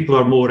 and people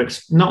are more,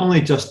 not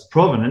only just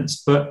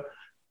provenance, but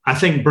I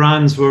think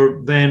brands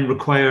were then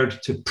required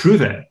to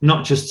prove it,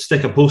 not just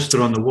stick a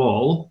poster on the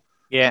wall.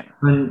 Yeah,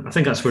 and I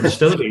think that's where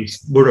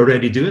distilleries were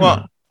already doing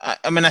that.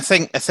 I mean, I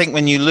think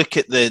when you look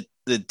at the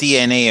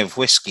DNA of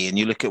whiskey, and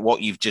you look at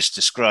what you've just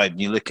described,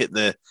 and you look at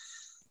the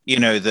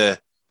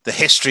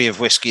history of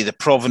whiskey, the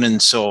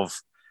provenance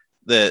of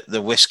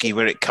the whiskey,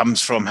 where it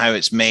comes from, how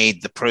it's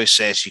made, the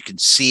process, you can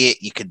see it,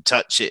 you can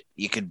touch it,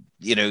 you can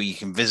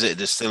visit a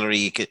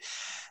distillery,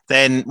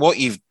 then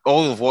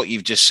all of what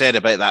you've just said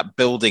about that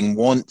building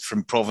want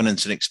from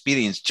provenance and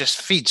experience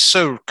just feeds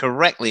so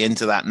correctly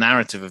into that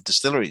narrative of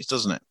distilleries,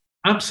 doesn't it?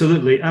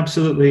 Absolutely.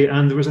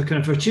 And there was a kind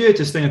of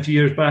fortuitous thing a few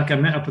years back. I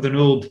met up with an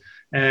old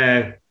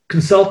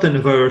consultant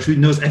of ours who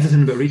knows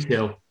everything about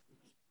retail.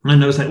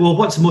 And I was like, well,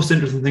 what's the most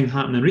interesting thing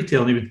happening in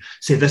retail? And he would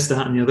say this,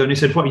 that, and the other. And he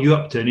said, what are you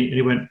up to? And he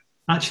went,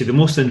 actually, the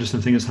most interesting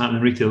thing that's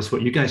happening in retail is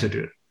what you guys are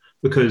doing.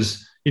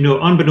 Because, you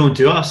know, unbeknown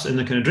to us in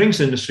the kind of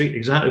drinks industry,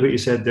 exactly what you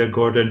said there,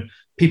 Gordon,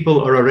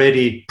 people are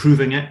already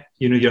proving it.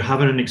 You know, you're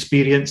having an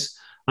experience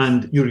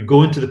and you're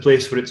going to the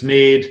place where it's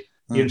made.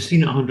 You've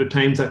seen it 100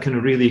 times. That kind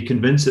of really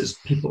convinces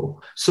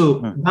people.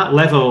 So that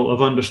level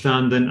of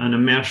understanding and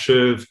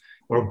immersive,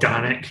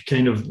 organic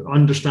kind of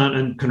understand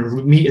and kind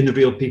of meeting the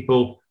real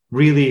people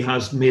really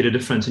has made a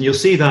difference. And you'll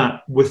see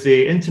that with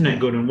the internet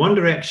going in one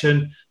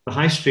direction, the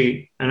high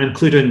street, and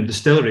including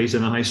distilleries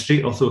in the high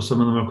street, although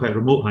some of them are quite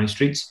remote high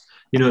streets,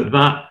 you know,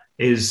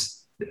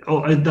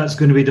 that's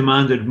going to be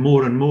demanded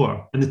more and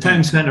more. In the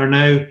town centre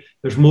now,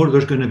 there's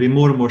going to be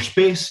more and more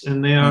space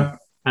in there.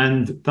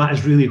 And that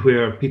is really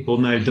where people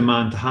now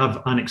demand to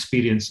have an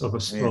experience of a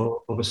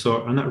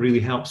sort. And that really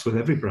helps with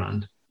every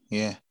brand.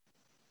 Yeah.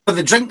 For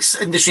the drinks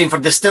industry and for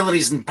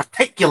distilleries in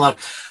particular,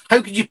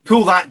 how could you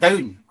pull that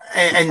down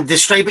and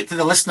describe it to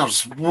the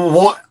listeners?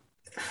 What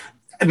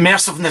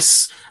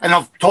immersiveness, and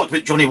I've talked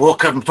about Johnnie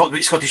Walker and talked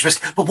about Scottish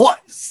whisky, but what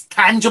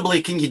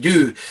tangibly can you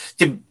do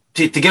to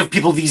give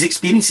people these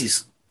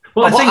experiences?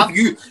 Well, what have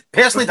you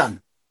personally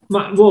done?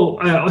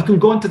 I can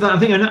go into that. I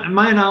think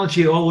my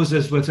analogy always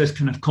is with this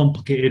kind of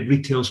complicated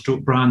retail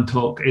stroke brand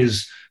talk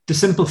is to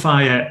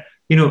simplify it,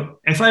 you know,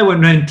 if I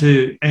went round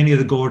to any of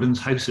the Gordons'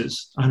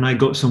 houses and I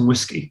got some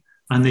whiskey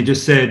and they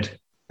just said,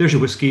 there's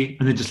your whiskey,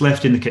 and they just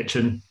left you in the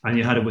kitchen and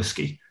you had a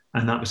whiskey,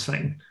 and that was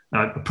fine.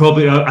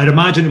 I'd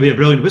imagine it'd be a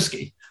brilliant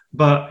whiskey.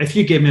 But if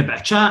you gave me a bit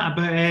of chat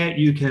about it,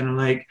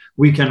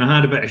 we kind of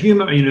had a bit of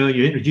humour, you know,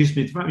 you introduced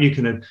me to it, you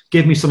kind of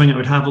gave me something I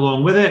would have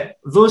along with it,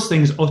 those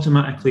things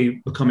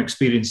automatically become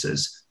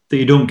experiences that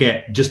you don't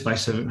get just by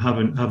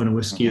having a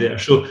whiskey there.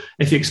 So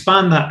if you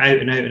expand that out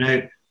and out and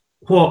out,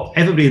 what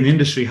everybody in the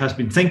industry has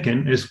been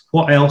thinking is,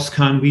 what else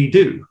can we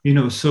do? You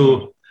know,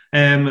 so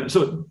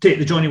take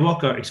the Johnnie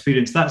Walker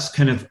experience. That's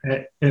kind of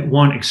at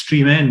one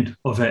extreme end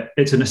of it.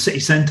 It's in a city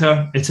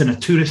centre, it's in a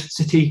tourist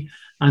city,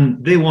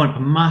 and they want a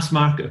mass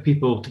market of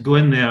people to go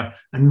in there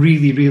and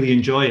really, really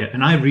enjoy it.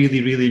 And I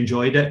really, really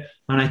enjoyed it.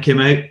 And I came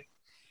out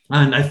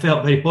and I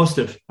felt very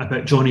positive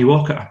about Johnnie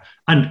Walker.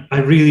 And I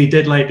really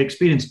did like the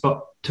experience.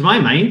 But to my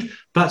mind,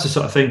 that's the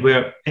sort of thing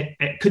where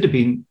it could have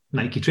been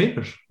Nike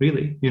trainers,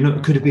 really. You know,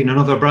 it could have been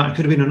another brand, it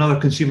could have been another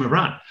consumer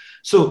brand.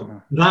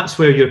 So that's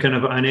where you're kind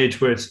of at an age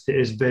where it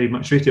is very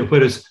much retail.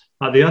 Whereas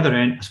at the other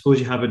end, I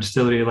suppose you have a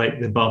distillery like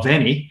the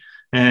Balvenie,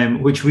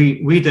 which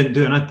we didn't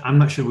do, and I'm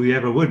not sure we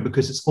ever would,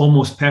 because it's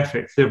almost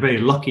perfect. They're very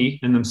lucky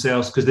in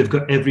themselves because they've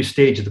got every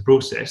stage of the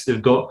process.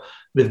 They've got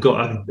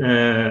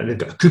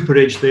a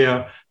cooperage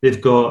there.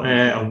 They've got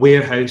a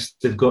warehouse.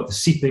 They've got the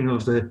seeping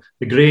of the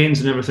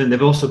grains and everything.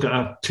 They've also got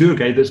a tour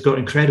guide that's got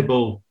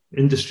incredible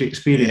industry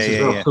experience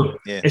as well. So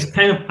it's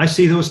kind of, I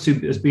see those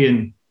two as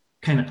being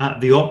kind of at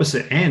the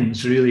opposite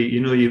ends, really. You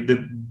know,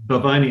 the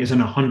Balvenie is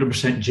an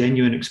 100%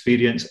 genuine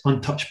experience,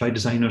 untouched by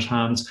designers'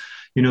 hands.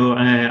 You know,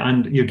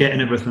 and you're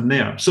getting everything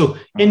there. So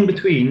in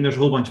between, there's a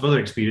whole bunch of other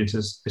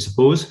experiences, I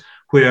suppose,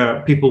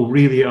 where people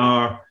really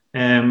are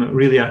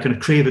kind of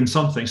craving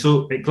something.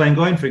 So at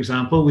Glengoyne, for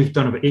example, we've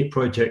done about 8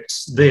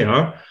 projects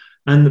there,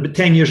 and about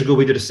 10 years ago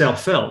we did a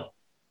self-fill,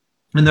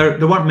 and there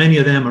weren't many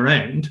of them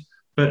around.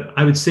 But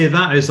I would say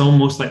that is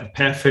almost like the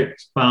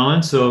perfect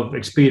balance of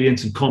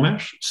experience and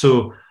commerce.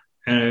 So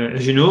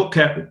as you know,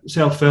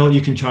 self-fill, you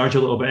can charge a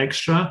little bit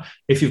extra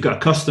if you've got a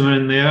customer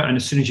in there, and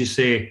as soon as you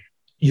say,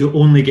 you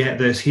only get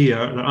this here,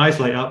 their eyes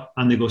light up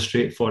and they go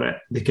straight for it.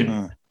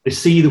 They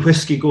see the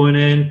whiskey going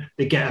in,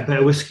 they get a bit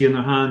of whiskey in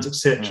their hands,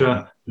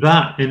 etc.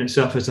 That in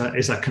itself is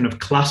a kind of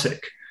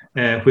classic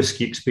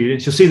whiskey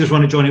experience. You'll see there's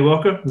one at Johnnie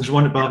Walker, there's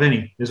one at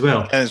Balvenie as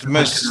well. There's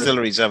most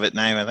distilleries of it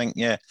now, I think.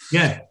 Yeah.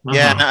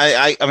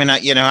 Uh-huh. I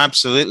mean, you know,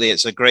 absolutely,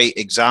 it's a great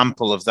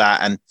example of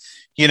that. And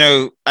you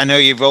know, I know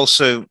you've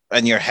also,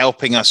 and you're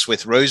helping us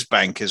with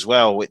Rosebank as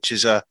well, which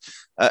is a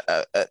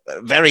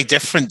very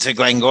different to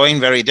Glengoyne,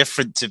 very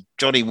different to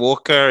Johnnie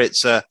Walker.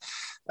 It's a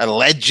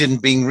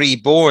legend being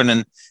reborn,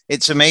 and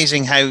it's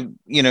amazing how,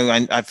 you know,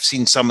 I've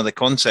seen some of the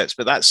concepts,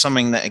 but that's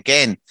something that,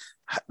 again,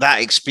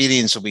 that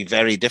experience will be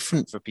very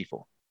different for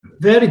people.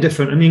 Very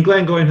different. I mean,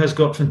 Glengoyne has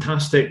got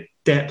fantastic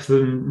depth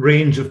and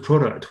range of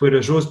product,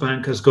 whereas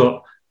Rosebank has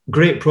got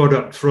great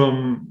product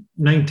from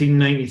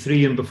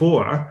 1993 and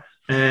before,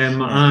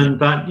 and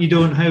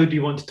that how do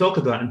you want to talk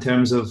about that in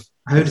terms of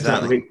how does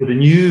that relate to the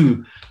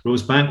new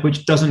Rosebank,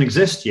 which doesn't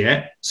exist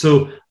yet?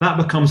 So that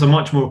becomes a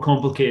much more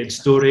complicated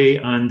story,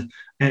 and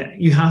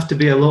you have to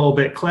be a little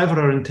bit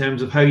cleverer in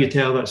terms of how you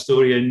tell that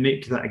story and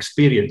make that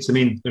experience. I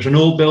mean, there's an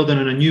old building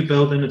and a new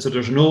building, and so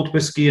there's an old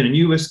whiskey and a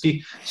new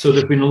whiskey. So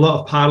there's been a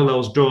lot of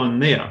parallels drawn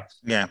there.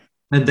 Yeah.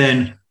 And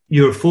then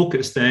your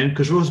focus then,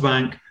 because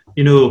Rosebank,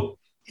 you know,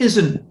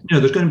 isn't, you know,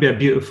 there's going to be a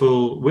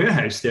beautiful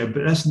warehouse there,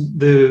 but that's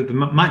the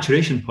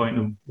maturation point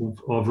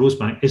of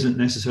Rosebank isn't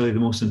necessarily the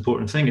most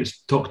important thing.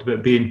 It's talked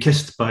about being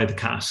kissed by the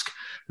cask,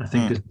 I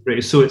think is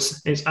great. So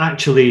it's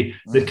actually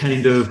the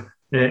kind of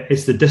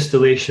it's the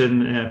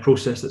distillation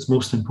process that's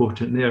most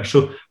important there.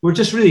 So we're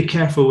just really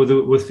careful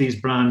with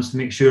these brands to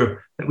make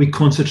sure that we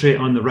concentrate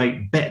on the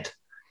right bit.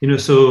 You know,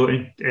 so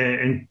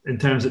in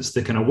terms, it's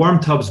the kind of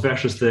worm tubs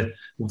versus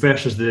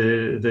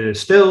the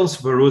stills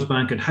for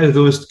Rosebank, and how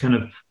those kind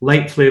of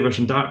light flavors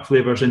and dark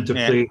flavors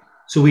interplay. Yeah.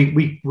 So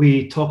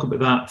we talk about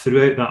that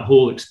throughout that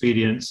whole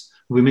experience.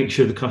 We make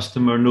sure the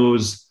customer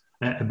knows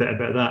a bit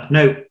about that.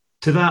 Now,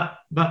 to that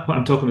what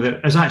I'm talking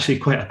about is actually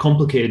quite a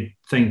complicated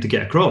thing to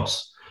get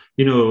across.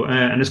 You know,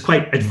 and it's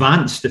quite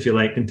advanced, if you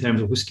like, in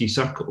terms of whiskey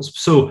circles.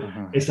 So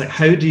it's like,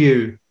 how do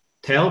you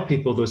tell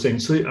people those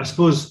things? So I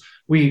suppose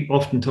we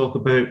often talk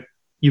about,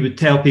 you would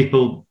tell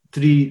people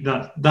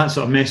that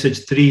sort of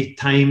message 3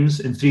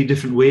 times in 3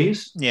 different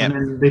ways. Yeah. And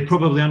then they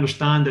probably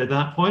understand it at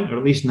that point, or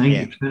at least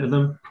 90% of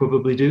them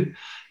probably do.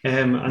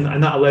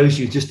 And that allows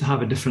you just to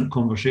have a different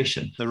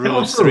conversation. The rule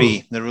of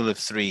 3. The rule of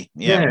 3.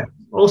 Yeah.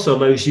 Also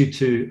allows you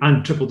to,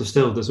 and triple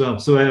distilled as well.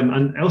 So,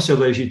 and also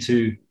allows you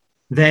to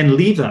then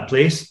leave that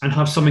place and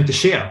have something to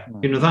share.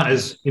 You know, that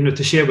is, you know,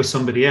 to share with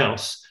somebody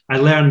else. I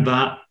learned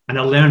that, and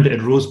I learned it at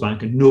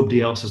Rosebank, and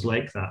nobody else is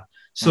like that.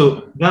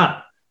 So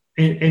that,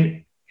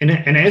 in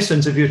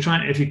essence, if you're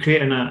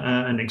creating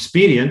an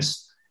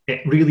experience,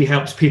 it really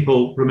helps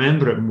people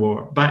remember it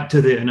more. Back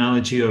to the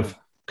analogy of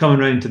coming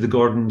round to the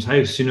Gordon's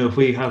house. You know, if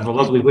we have a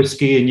lovely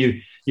whiskey and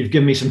you've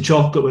given me some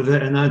chocolate with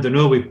it, and I don't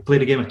know, we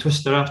played a game of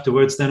Twister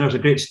afterwards. Then there's a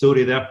great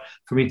story there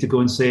for me to go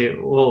and say,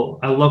 oh,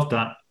 I loved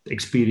that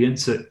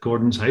experience at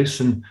Gordon's house,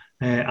 and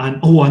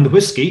the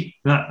whiskey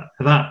that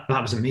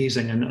was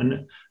amazing,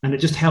 and it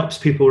just helps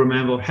people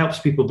remember, helps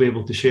people be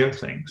able to share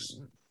things.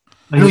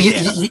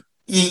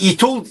 You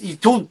told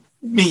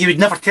me you would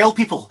never tell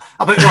people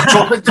about your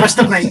chocolate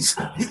Twister nights,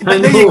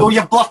 but there you go,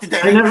 you've blurted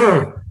it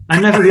out. I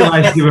never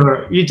realised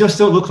you just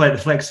don't look like the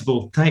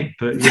flexible type,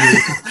 but you know.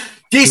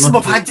 Jason,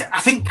 we've had, I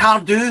think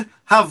Cardew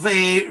have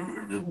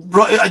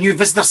brought out a new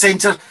visitor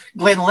centre,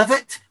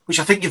 Glenlivet,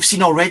 which I think you've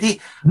seen already.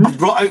 I've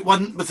brought out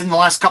one within the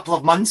last couple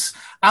of months.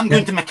 I'm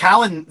going to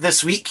Macallan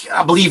this week.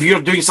 I believe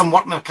you're doing some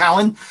work in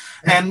Macallan.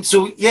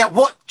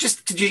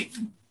 Could you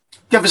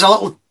give us a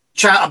little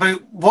chat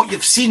about what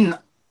you've seen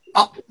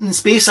up in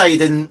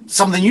Speyside and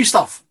some of the new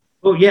stuff?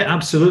 Oh yeah,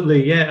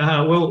 absolutely.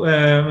 Yeah,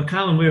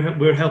 Macallan,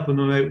 we're helping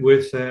them out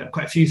with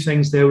quite a few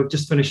things there. We've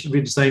just finished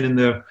redesigning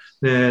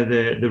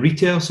the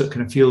retail, so it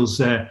kind of feels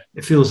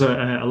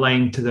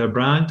aligned to their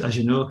brand, as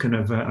you know, kind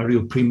of a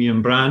real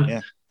premium brand.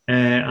 Yeah.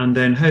 And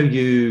then how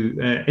you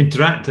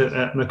interact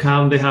at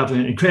Macallan, they have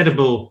an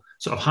incredible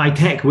sort of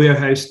high-tech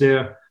warehouse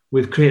there.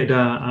 We've created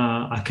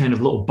a kind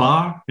of little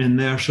bar in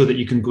there so that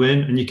you can go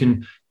in and you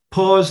can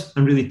pause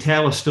and really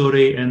tell a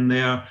story in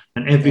there,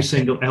 and every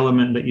single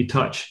element that you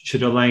touch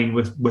should align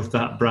with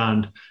that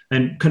brand.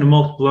 And kind of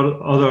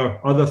multiple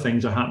other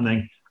things are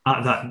happening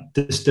at that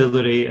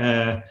distillery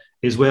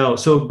as well.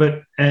 So,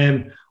 but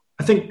I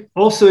think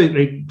also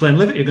like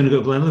Glenlivet, you're going to go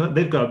to Glenlivet.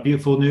 They've got a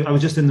beautiful new. I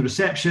was just in the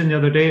reception the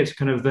other day. It's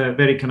kind of the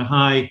very kind of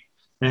high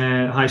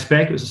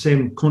spec. It was the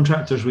same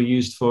contractors we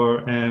used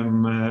for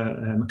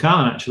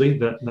Macallan actually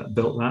that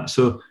built that.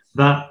 So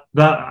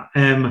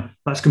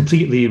that's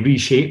completely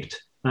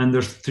reshaped. And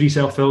there's 3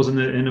 self-fills in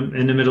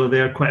the middle of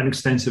there, quite an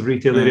extensive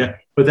retail area.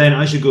 But then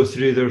as you go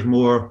through, there's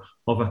more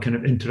of a kind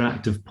of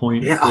interactive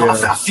point. Yeah,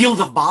 a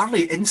field of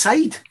barley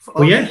inside.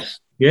 Oh,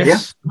 yes. Yeah.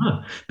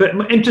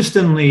 But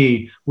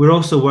interestingly, we're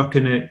also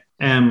working at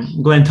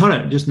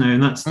Glenturret just now,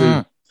 and that's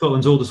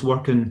Scotland's oldest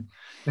working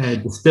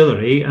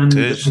distillery. And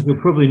as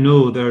you'll probably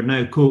know, they're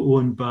now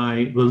co-owned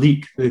by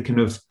Lalique, the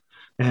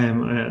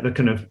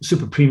kind of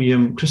super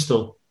premium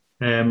crystal.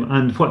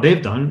 And what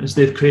they've done is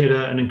they've created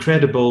an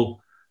incredible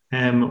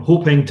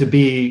hoping to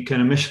be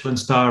kind of Michelin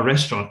star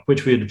restaurant,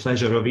 which we had the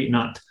pleasure of eating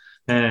at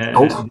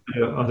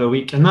the other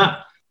week, and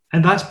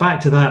that's back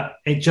to that.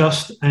 It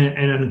just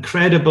an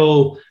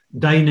incredible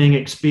dining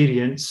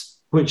experience,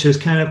 which is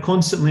kind of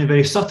constantly,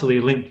 very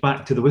subtly linked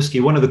back to the whiskey.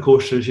 One of the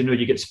coasters, you know,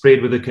 you get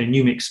sprayed with a kind of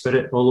new mix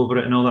spirit all over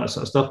it and all that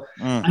sort of stuff,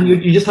 and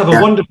you just have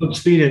a wonderful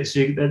experience.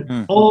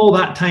 All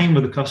that time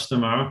with the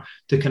customer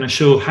to kind of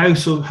show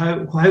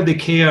how they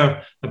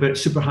care about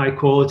super high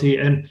quality,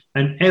 and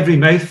every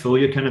mouthful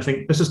you kind of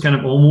think this is kind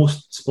of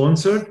almost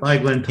sponsored by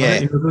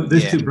Glenturret.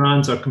 These two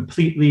brands are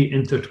completely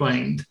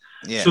intertwined.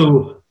 Yeah.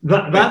 So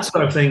that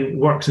sort of thing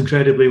works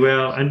incredibly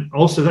well, and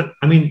also that,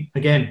 I mean,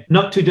 again,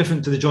 not too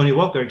different to the Johnnie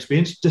Walker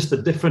experience, just a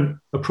different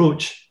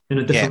approach in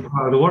a different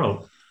part of the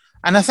world.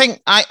 And I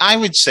think I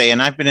would say,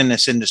 and I've been in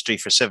this industry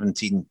for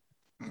 17,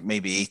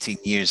 maybe 18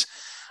 years,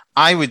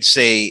 I would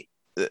say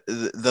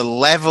the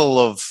level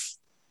of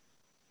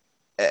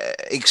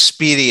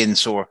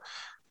experience, or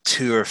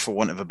tour for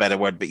want of a better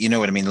word, but you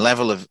know what I mean,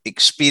 level of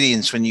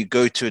experience when you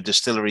go to a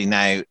distillery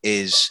now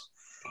is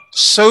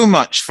so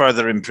much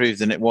further improved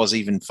than it was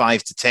even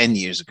 5 to 10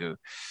 years ago.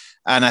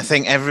 And I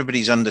think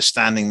everybody's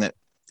understanding that,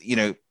 you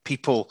know,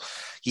 people,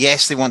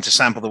 yes, they want to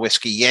sample the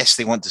whiskey. Yes,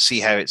 they want to see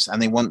how it's, and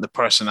they want the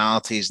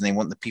personalities and they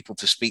want the people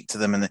to speak to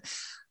them.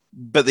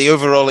 But the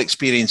overall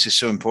experience is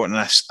so important.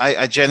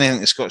 I genuinely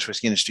think the Scotch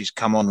whisky industry has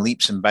come on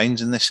leaps and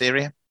bounds in this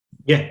area.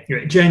 Yeah,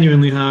 it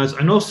genuinely has.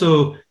 And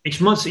also, it's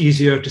much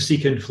easier to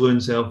seek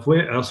influence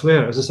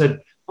elsewhere. As I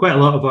said, quite a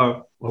lot of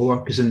our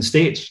work is in the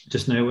States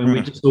just now, and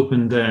we just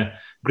opened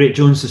Great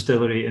Jones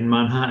Distillery in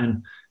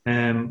Manhattan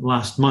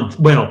last month.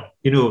 Well,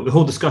 you know, the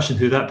whole discussion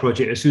who that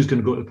project is, who's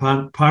going to go to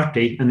the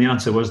party, and the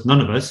answer was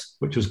none of us,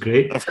 which was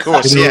great. Of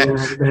course,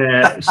 Where's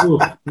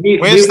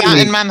that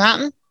in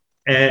Manhattan?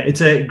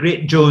 It's a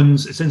Great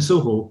Jones. It's in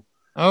Soho.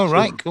 Oh,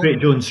 right, cool. Great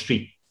Jones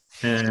Street.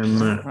 I'm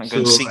going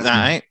to seek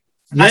that out.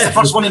 That's the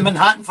first one in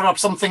Manhattan for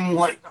something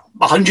like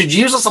 100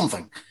 years or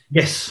something.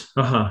 Yes,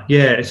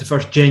 yeah, it's the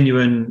first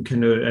genuine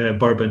kind of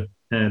bourbon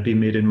being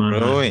made in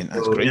Manhattan. Brilliant,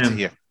 that's great to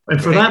hear.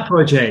 And for that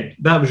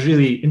project, that was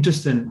really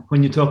interesting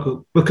when you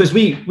talk, because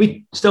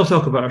we still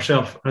talk about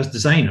ourselves as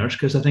designers,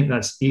 because I think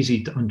that's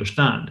easy to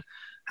understand.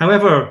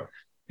 However,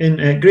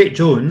 in Great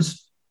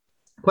Jones,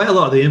 quite a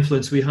lot of the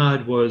influence we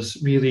had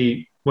was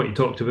really what you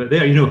talked about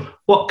there. You know,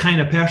 what kind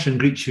of person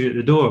greets you at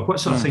the door? What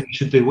sort of thing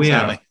should they wear?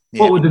 Exactly.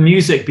 Yeah. What would the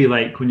music be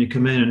like when you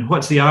come in? And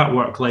what's the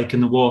artwork like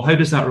in the wall? How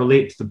does that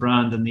relate to the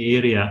brand and the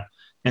area?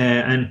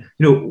 And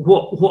you know,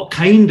 what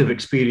kind of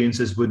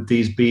experiences would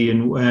these be,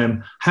 and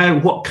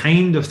what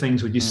kind of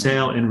things would you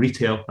sell in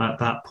retail at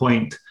that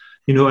point?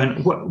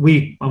 and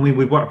we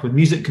work with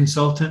music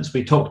consultants.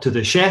 We talk to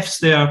the chefs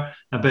there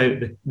about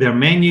their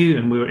menu,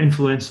 and we were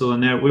influential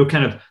in there. We were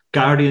kind of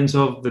guardians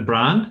of the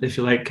brand, if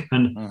you like,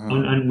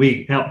 and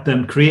we helped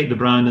them create the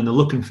brand and the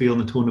look and feel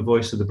and the tone of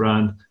voice of the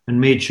brand, and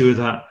made sure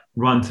that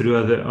run through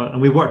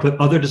and we worked with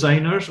other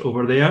designers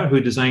over there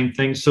who designed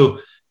things. So,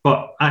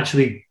 but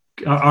actually,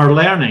 our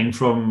learning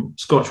from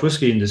Scotch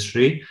whisky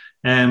industry,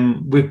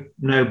 we're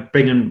now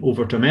bringing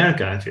over to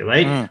America, if you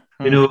like,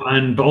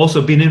 but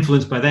also being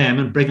influenced by them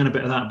and bringing a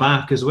bit of that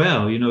back as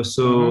well,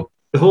 So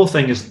the whole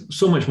thing is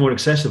so much more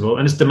accessible,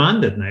 and it's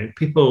demanded now.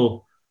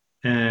 People,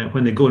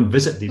 when they go and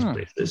visit these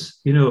places,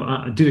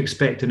 do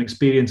expect an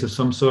experience of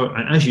some sort.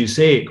 And as you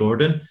say,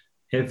 Gordon,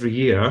 every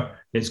year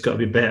it's got to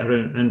be better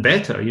and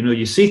better.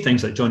 You see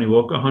things like Johnnie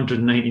Walker,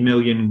 190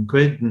 million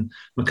quid, and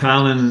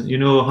Macallan,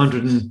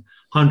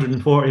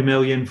 140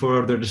 million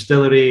for their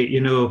distillery,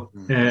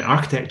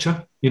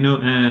 architecture,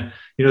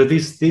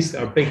 these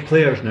are big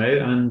players now,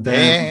 and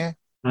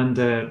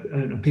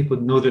people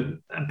know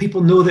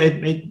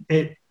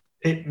that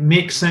it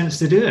makes sense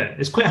to do it.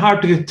 It's quite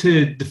hard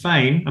to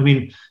define. I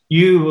mean,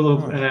 you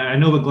will, I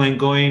know with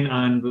Glengoyne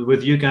and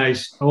with you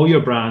guys, all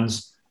your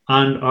brands,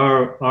 and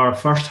our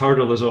first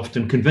hurdle is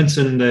often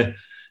convincing the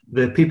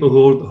people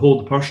who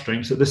hold the purse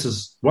strings that this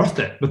is worth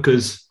it,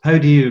 because how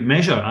do you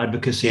measure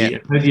advocacy? Yeah.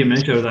 How do you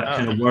measure that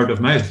kind of word of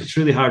mouth? It's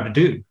really hard to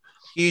do.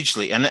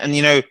 Hugely. And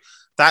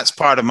that's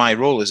part of my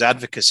role, is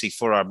advocacy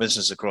for our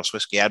business across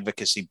whisky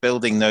advocacy,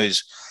 building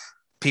those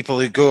people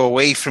who go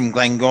away from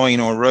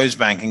Glengoyne or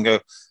Rosebank and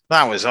go,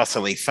 that was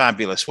utterly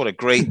fabulous. What a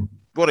great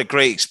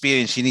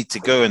experience. You need to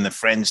go, and the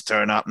friends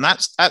turn up. And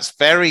that's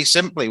very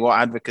simply what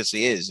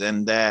advocacy is.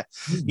 And,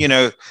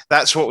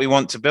 that's what we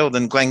want to build.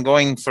 And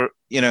Glengoyne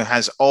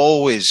has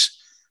always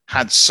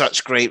had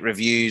such great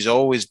reviews,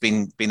 always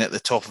been at the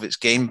top of its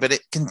game, but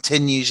it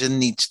continues and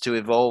needs to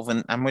evolve.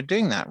 And we're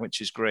doing that,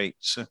 which is great.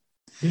 So,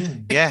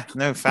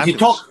 fabulous. You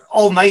talk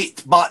all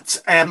night,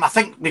 but I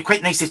think it'd be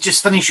quite nice to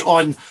just finish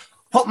on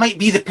what might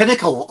be the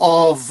pinnacle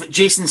of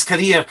Jason's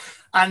career.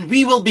 And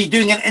we will be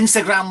doing an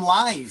Instagram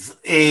live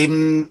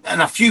in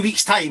a few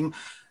weeks' time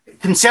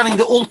concerning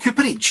the Old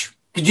Cooperage.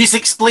 Could you just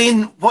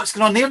explain what's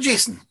going on there,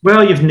 Jason?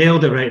 Well, you've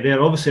nailed it right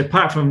there. Obviously,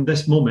 apart from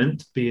this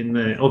moment being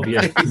the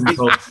obvious.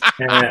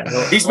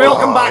 He's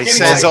welcome back. He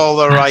says all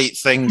the right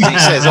things. He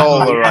says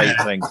all the right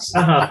things.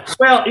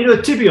 Well,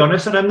 to be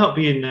honest, and I'm not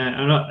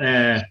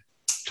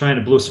trying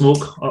to blow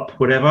smoke up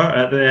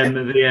whatever.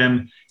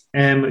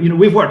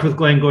 We've worked with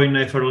Glengoyne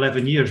now for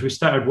 11 years. We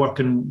started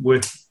working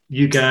with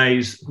you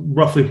guys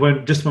roughly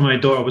when my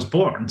daughter was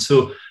born.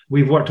 So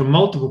we've worked on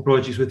multiple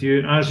projects with you.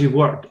 And as you've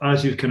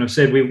kind of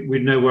said, we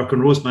now work on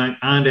Rosebank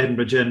and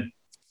Edinburgh Gin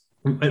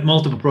at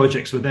multiple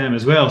projects with them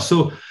as well.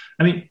 So,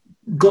 I mean,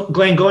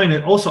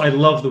 Glengoyne, also I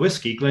love the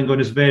whiskey.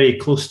 Glengoyne is very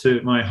close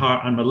to my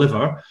heart and my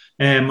liver.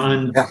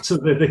 So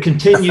the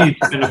continued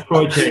kind of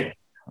project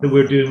that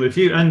we're doing with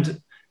you. And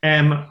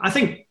I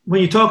think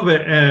when you talk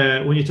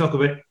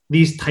about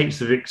these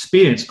types of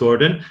experience,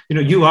 Gordon,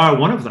 you are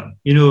one of them.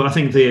 I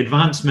think the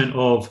advancement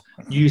of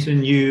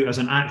using you as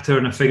an actor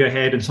and a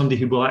figurehead and somebody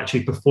who will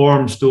actually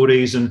perform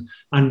stories, and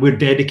we're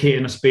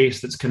dedicating a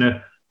space that's kind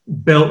of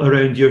built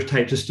around your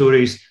types of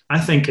stories, I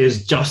think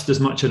is just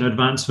as much an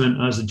advancement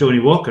as the Johnnie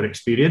Walker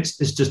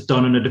experience. It's just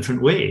done in a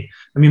different way.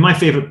 I mean, my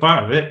favourite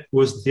part of it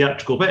was the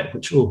theatrical bit,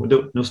 which,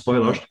 no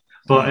spoilers,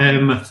 but,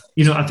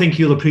 I think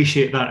you'll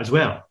appreciate that as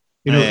well.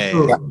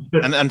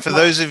 And for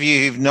those of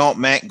you who've not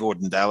met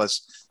Gordon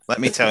Dallas, let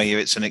me tell you,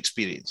 it's an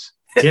experience.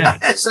 Yeah.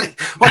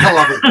 What I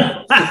love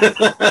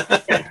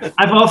it.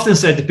 I've often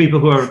said to people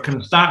who are kind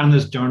of starting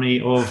this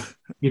journey of,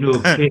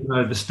 creating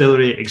a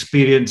distillery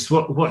experience,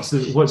 what's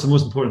the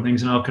most important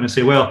things? And I'll kind of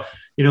say, well,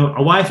 a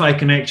Wi-Fi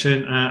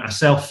connection, a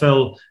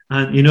self-fill,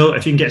 and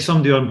if you can get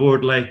somebody on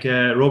board like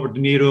Robert De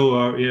Niro,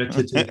 or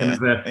to kind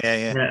of,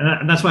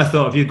 and that's why I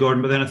thought of you,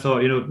 Gordon. But then I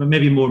thought,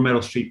 maybe more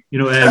Meryl Streep.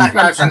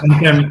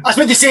 I was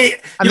going to say,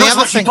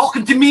 you're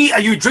talking to me.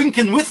 Are you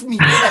drinking with me?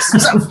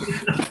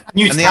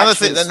 And the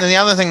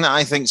other thing that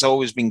I think's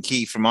always been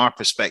key from our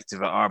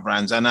perspective at our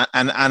brands, and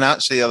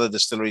actually other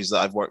distilleries that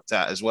I've worked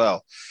at as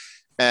well,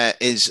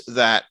 is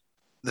that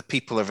the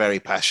people are very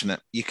passionate.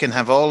 You can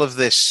have all of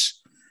this,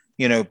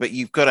 but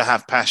you've got to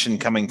have passion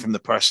coming from the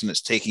person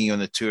that's taking you on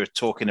the tour,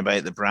 talking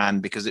about the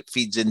brand, because it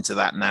feeds into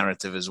that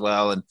narrative as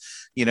well. And,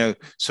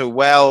 so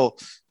well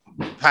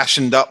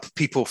passioned up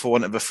people, for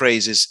want of a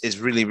phrase, is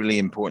really, really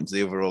important to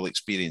the overall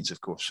experience,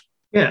 of course.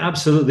 Yeah,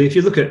 absolutely. If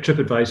you look at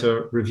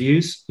TripAdvisor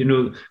reviews,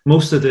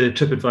 most of the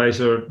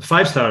TripAdvisor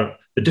 5-star,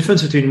 the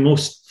difference between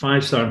most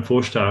 5-star and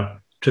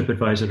 4-star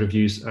TripAdvisor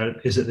reviews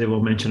is that they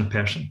will mention a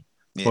person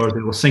or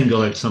they will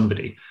single out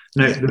somebody.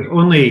 Now,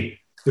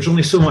 there's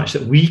only so much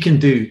that we can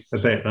do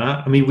about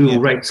that. I mean, we will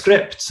write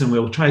scripts and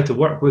we'll try to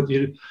work with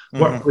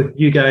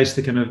you guys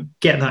to kind of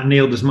get that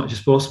nailed as much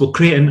as possible.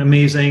 Creating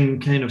amazing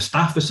kind of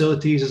staff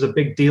facilities is a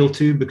big deal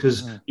too,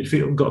 because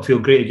you've got to feel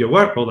great at your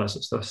work, all that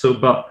sort of stuff. So,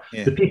 but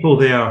the people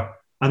there,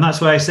 and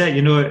that's why I said,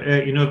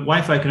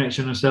 Wi-Fi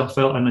connection and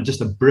self-felt, and just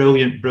a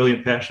brilliant,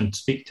 brilliant person to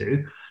speak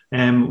to.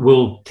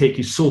 will take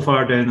you so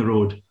far down the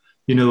road,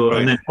 you know. Right.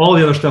 And then all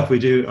the other stuff we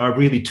do are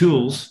really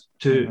tools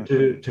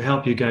to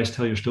help you guys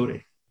tell your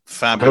story.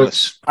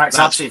 Fabulous. That's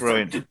absolutely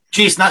brilliant.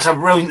 Jason, that's a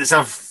brilliant. It's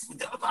a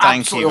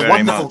absolutely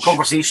wonderful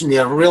conversation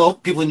there. Really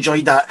hope people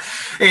enjoyed that.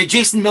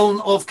 Jason Milne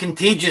of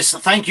Contagious,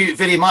 thank you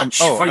very much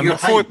for your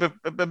time.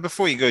 But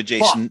before you go,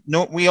 Jason,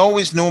 we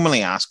always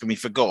normally ask, and we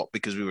forgot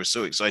because we were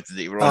so excited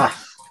that you were on,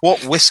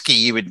 what whiskey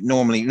you would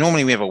normally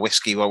we have a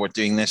whiskey while we're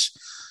doing this.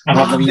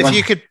 If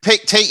you could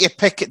take your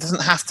pick, it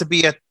doesn't have to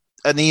be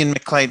an Ian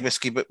McLeod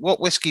whiskey, but what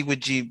whiskey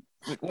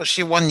what's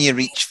your one you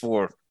reach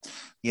for?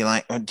 You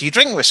like, do you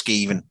drink whiskey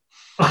even?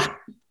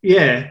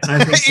 Yeah,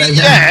 I think so.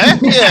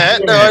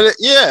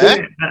 yeah.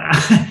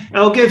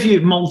 I'll give you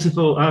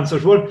multiple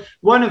answers.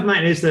 One of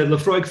mine is the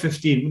Laphroaig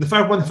 15.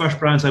 One of the first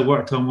brands I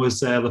worked on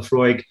was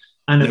Laphroaig,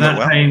 and at that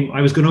time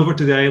I was going over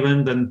to the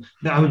island, and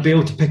I would be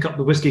able to pick up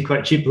the whiskey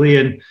quite cheaply,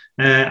 and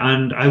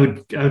I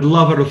would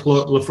love a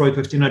Laphroaig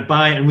 15. I'd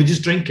buy it and we'd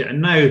just drink it.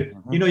 And now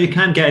you know you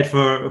can't get it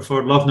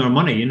for love nor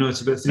money. You know,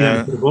 it's about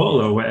 $300 a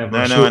bottle or whatever.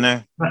 I know.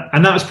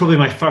 And that was probably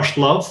my first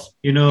love.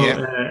 You know,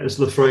 is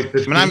Laphroaig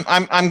 15. I mean,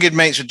 I'm good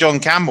mates with John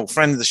Campbell,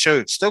 friend of the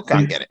show. Still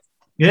can't get it.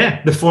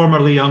 Yeah, the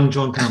formerly young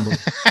John Campbell.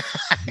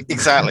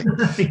 Exactly.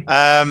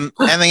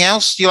 Anything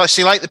else? Do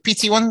you like the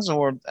peaty ones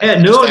or?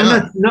 No,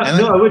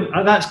 I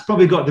wouldn't. That's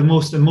probably got the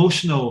most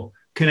emotional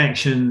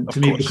connection to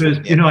me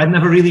because you know I'd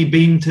never really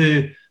been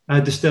to a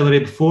distillery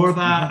before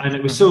that, and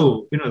it was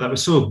so that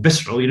was so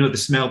visceral. You know, the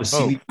smell, the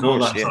seaweed, and all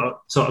that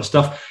sort of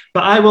stuff.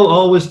 But I will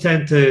always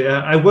tend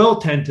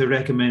to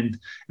recommend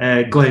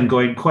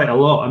Glengoyne quite a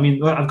lot. I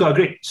mean, I've got a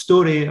great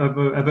story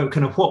about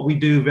kind of what we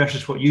do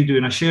versus what you do,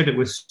 and I shared it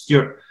with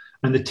Stuart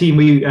and the team.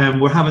 We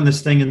were having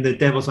this thing in the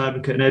Devil's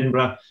Advocate in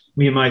Edinburgh.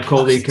 Me and my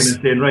colleague kind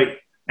of saying, right,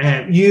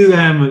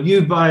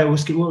 you buy a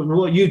whiskey.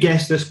 What you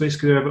guess this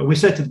whiskey? And we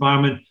said to the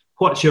barman,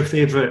 what's your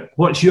favorite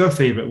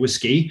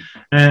whiskey?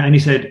 And he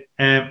said,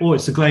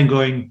 it's the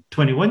Glengoyne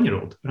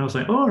 21-year-old. And I was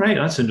like, oh, right,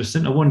 that's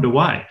interesting. I wonder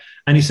why.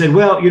 And he said,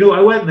 well,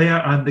 I went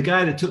there, and the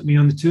guy that took me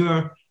on the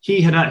tour,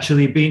 he had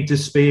actually been to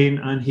Spain,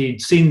 and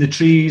he'd seen the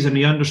trees, and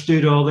he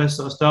understood all this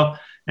sort of stuff.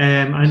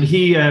 And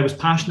he was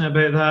passionate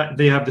about that.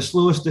 They have the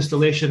slowest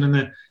distillation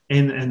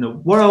in the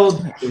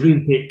world. They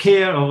really take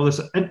care of all this.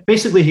 And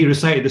basically, he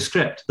recited the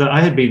script that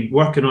I had been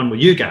working on with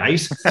you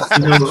guys,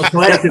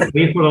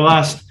 collectively for the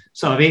last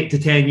sort of 8 to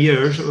 10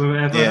 years or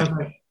whatever. Yeah. I was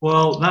like,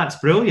 well, that's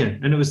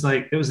brilliant. And it was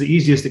the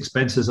easiest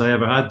expenses I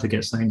ever had to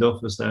get signed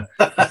off.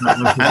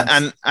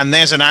 And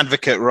there's an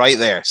advocate right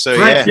there. So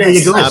right, there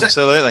you go.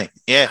 Absolutely.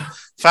 Yeah.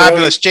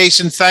 Fabulous.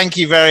 Jason, thank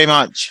you very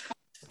much.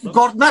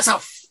 Gordon, that's a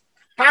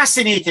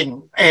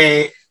fascinating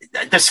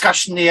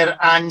discussion there.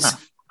 And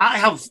I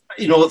have,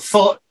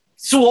 thought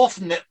so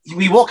often that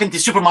we walk into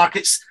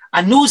supermarkets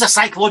and there's a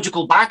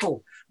psychological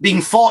battle being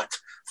fought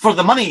for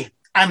the money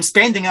I'm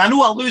spending. And I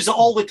know I'll lose it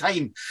all the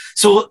time.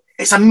 So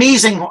it's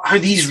amazing how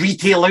these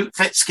retail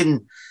outfits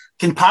can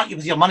part you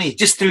with your money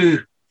just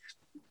through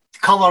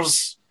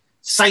colours,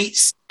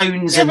 sights,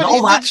 sounds, and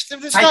all that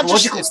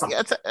psychological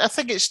stuff. I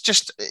think it's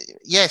just,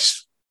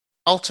 yes,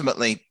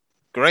 ultimately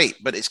great,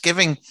 but it's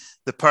giving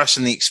the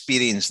person the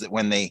experience that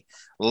when they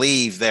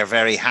leave, they're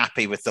very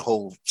happy with the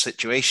whole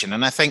situation.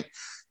 And I think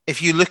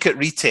if you look at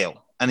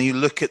retail and you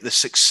look at the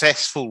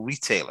successful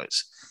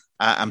retailers,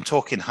 I'm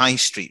talking high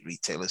street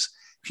retailers,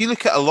 if you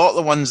look at a lot of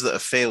the ones that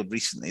have failed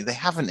recently, they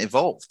haven't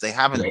evolved. They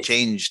haven't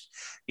changed,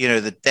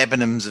 the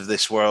Debenhams of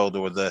this world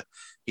or the,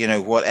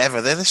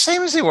 whatever. They're the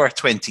same as they were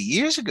 20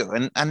 years ago.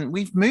 And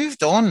we've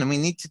moved on and we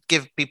need to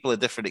give people a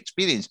different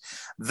experience.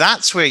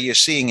 That's where you're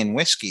seeing in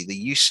whiskey the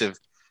use of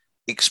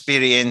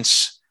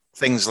experience,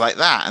 things like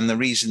that. And the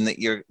reason that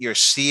you're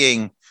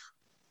seeing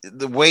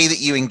the way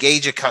that you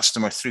engage a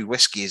customer through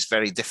whiskey is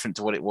very different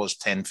to what it was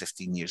 10,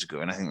 15 years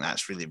ago. And I think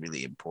that's really,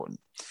 really important.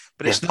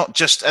 But it's not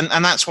just,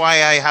 and that's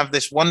why I have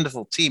this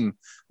wonderful team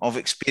of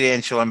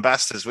experiential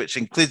ambassadors, which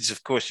includes,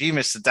 of course, you,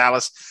 Mr.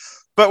 Dallas.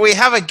 But we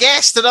have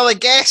another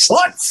guest.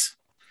 What?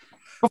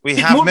 We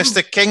have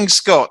Mr. King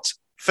Scott.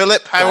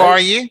 Philip, how are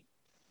you?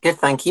 Good,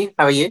 thank you.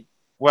 How are you?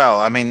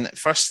 Well, I mean,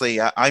 firstly,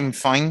 I'm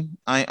fine.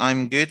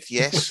 I'm good,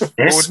 yes.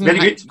 Yes, Gordon, very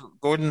good.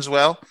 Gordon's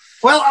well.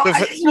 Well,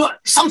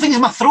 something in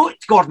my throat,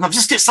 Gordon. I've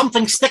just got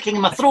something sticking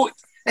in my throat.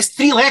 It's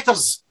 3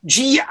 letters,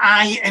 G,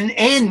 I, and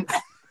N.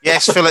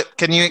 Yes, Philip,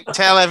 can you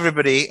tell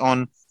everybody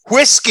on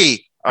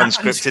Whiskey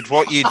Unscripted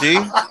what you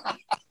do?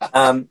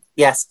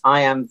 Yes,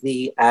 I am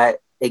the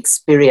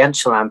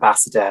experiential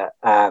ambassador,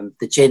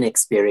 the gin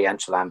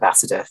experiential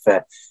ambassador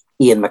for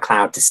Ian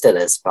McLeod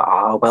Distillers, but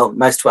our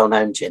most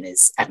well-known gin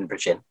is Edinburgh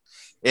Gin.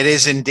 It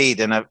is indeed,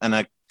 and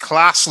a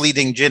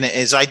class-leading gin it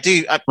is.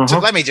 So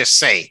let me just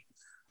say,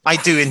 I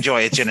do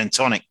enjoy a gin and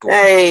tonic, Gordon.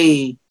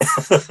 Hey!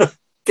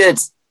 Good.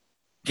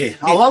 Okay,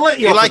 I'll let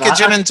you like a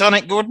gin and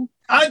tonic, Gordon?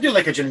 I do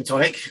like a gin and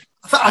tonic.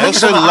 I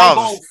also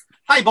love...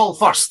 Highball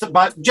first,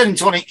 but gin and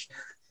tonic.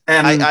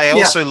 I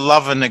also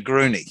love a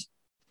Negroni.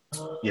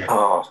 Yeah.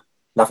 Oh,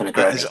 love a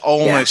Negroni. It's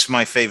almost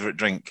my favourite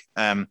drink.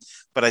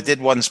 But I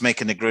did once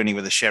make a Negroni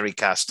with a sherry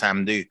cask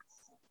Tamdhu.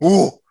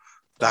 Ooh,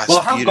 that's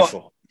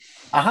beautiful.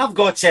 I have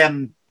got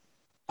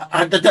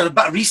I did a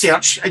bit of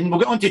research, and we'll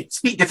get on to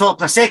speak to Philip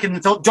in a second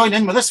and Philip join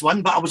in with this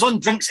one, but I was on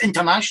Drinks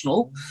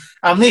International,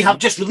 and they have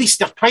just released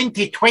their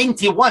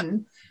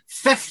 2021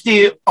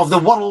 50 of the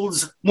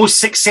world's most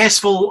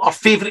successful or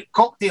favourite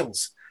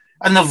cocktails.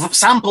 And they've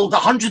sampled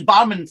 100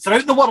 barmen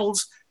throughout the world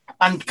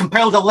and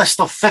compiled a list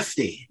of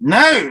 50.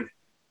 Now,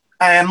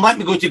 let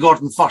me go to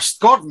Gordon first.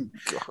 Gordon,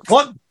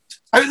 what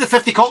out of the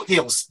 50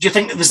 cocktails, do you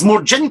think that there's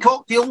more gin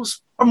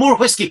cocktails or more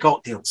whiskey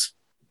cocktails?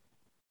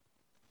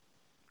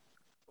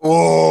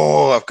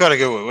 Oh, I've got to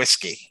go with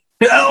whiskey.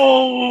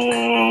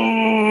 Oh,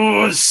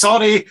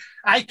 sorry.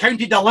 I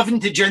counted 11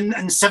 to gin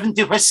and 7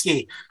 to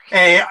whiskey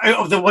out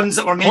of the ones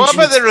that were mentioned. What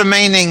about the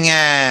remaining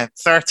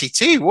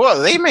 32? What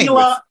are they made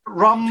Tequila,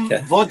 rum,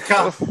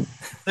 vodka.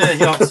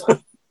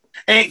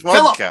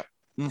 Vodka.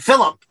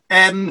 Philip,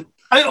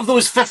 out of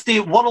those 50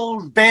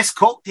 world best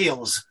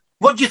cocktails,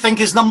 what do you think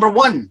is number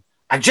one?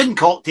 A gin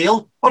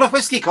cocktail or a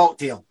whiskey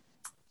cocktail?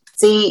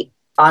 See,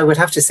 I would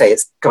have to say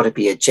it's got to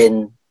be a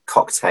gin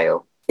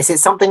cocktail. Is it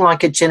something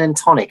like a gin and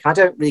tonic? I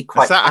don't really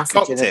quite class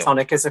a gin and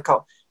tonic as a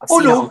cocktail. I've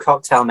seen it on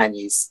cocktail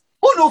menus.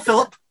 Oh no,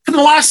 Philip. For the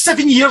last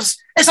 7 years,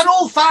 it's an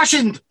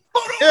old-fashioned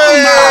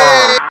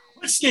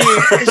whiskey.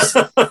 Is,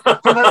 for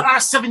the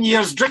last 7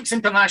 years, Drinks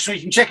International.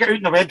 You can check it out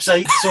on the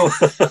website. So,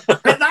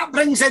 but that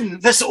brings in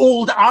this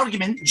old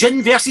argument: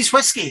 gin versus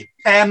whiskey.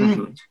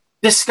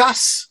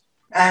 Discuss.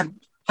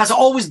 Has it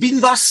always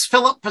been thus,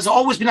 Philip? Has it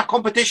always been a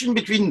competition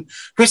between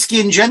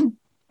whiskey and gin?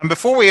 And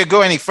before we go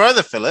any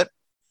further, Philip,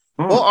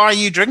 what are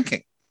you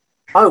drinking?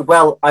 Oh,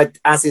 well,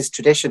 as is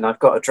tradition, I've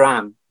got a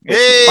dram.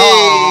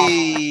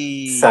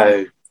 Hey!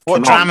 So,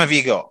 what dram have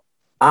you got?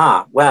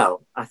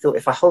 Well, I thought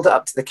if I hold it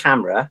up to the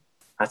camera,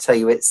 I'll tell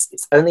you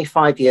it's only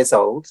 5 years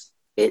old.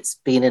 It's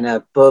been in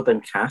a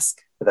bourbon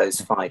cask for those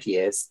 5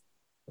 years.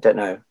 I don't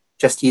know,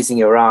 just using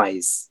your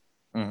eyes.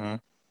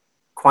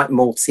 Quite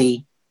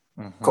malty,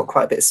 got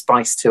quite a bit of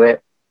spice to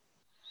it.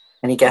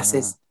 Any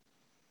guesses?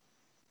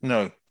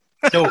 No.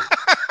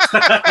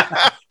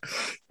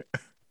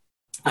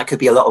 That could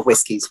be a lot of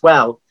whiskies.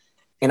 Well,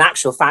 in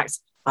actual fact,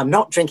 I'm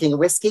not drinking a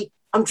whiskey.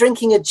 I'm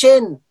drinking a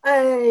gin.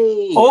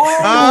 Hey!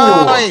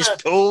 Oh, he's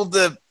pulled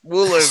the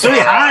wool over. So he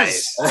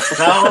has.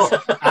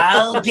 So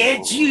I'll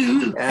get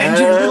you and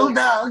your little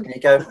dog. There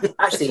you go.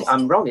 Actually,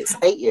 I'm wrong. It's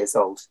 8 years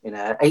old.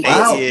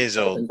 8 years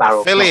old.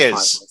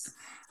 Affiliates.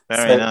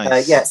 Very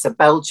nice. Yeah, it's a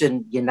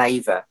Belgian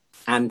Geneva,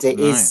 and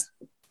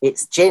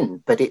it's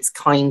gin, but it's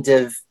kind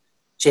of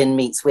gin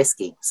meets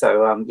whiskey.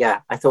 So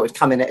I thought it'd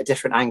come in at a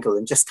different angle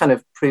and just kind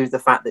of prove the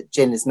fact that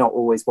gin is not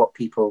always what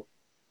people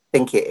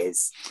think it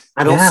is.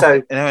 And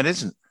also, no, it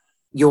isn't.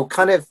 You're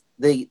kind of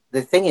the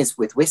thing is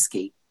with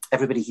whiskey,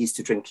 everybody's used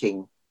to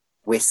drinking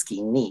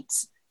whiskey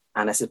neat,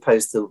 and I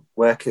suppose the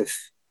work of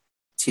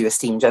two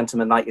esteemed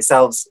gentlemen like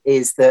yourselves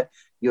is that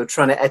you're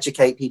trying to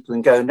educate people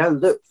and go, no,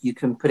 look, you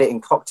can put it in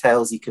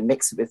cocktails, you can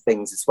mix it with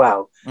things as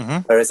well.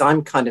 Whereas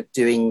I'm kind of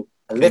doing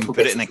a little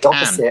bit of the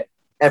opposite.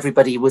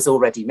 Everybody was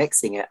already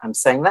mixing it. I'm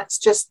saying, let's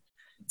just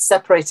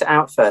separate it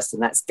out first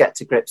and let's get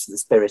to grips with the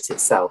spirit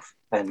itself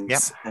and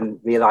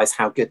realise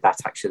how good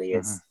that actually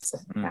is. So,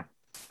 And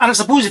I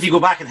suppose if you go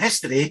back in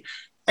history,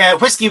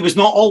 whiskey was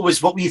not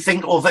always what we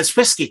think of as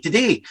whiskey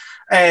today.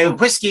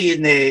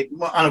 Whiskey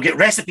I'll get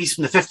recipes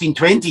from the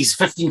 1520s,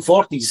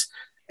 1540s,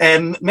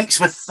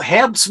 mixed with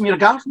herbs from your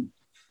garden.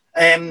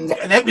 And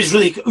it was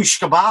really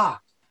ushkaba,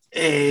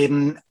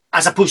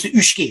 as opposed to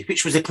ushki,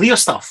 which was the clear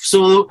stuff.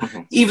 So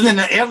even in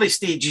the early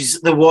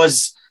stages, there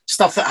was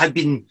stuff that had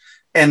been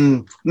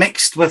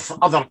mixed with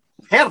other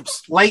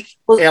herbs, like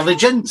early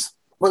gins.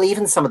 Well,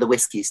 even some of the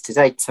whiskies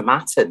today,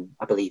 Tomatin,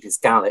 I believe, is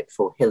Gaelic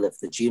for Hill of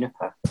the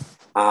Juniper.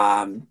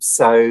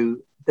 So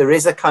there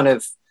is a kind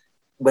of,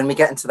 when we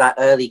get into that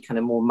early kind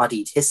of more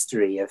muddied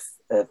history of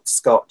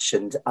Scotch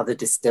and other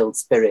distilled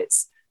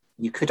spirits,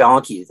 you could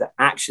argue that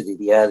actually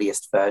the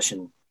earliest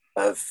version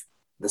of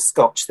the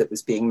Scotch that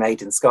was being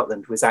made in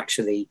Scotland was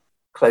actually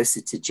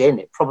closer to gin.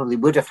 It probably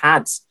would have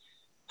had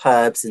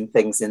herbs and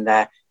things in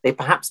there. They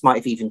perhaps might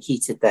have even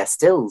heated their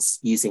stills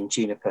using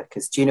juniper,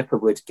 because juniper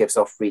wood gives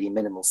off really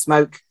minimal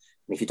smoke.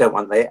 And if you don't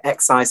want the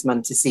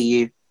exciseman to see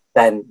you,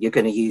 then you're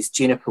going to use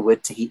juniper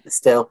wood to heat the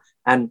still.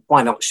 And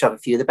why not shove a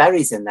few of the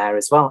berries in there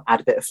as well?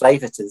 Add a bit of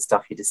flavour to the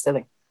stuff you're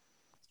distilling.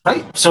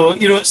 Right. So,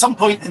 at some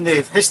point in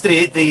the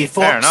history, the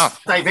thoughts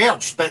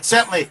diverged, but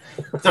certainly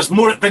there's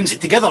more that brings it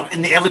together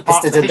in the early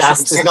part of the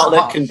history. Does not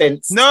look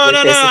convinced. No,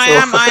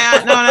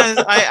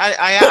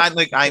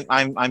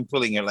 I'm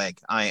pulling your leg.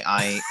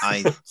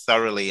 I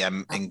thoroughly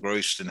am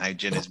engrossed in how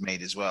gin is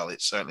made as well.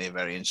 It's certainly a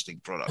very interesting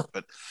product,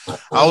 but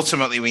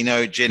ultimately we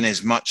know gin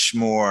is much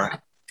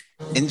more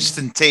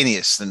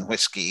instantaneous than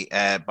whiskey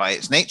by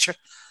its nature.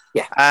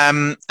 Yeah.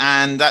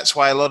 And that's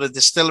why a lot of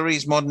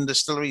distilleries, modern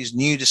distilleries,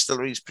 new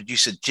distilleries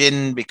produce a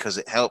gin, because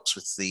it helps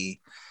with the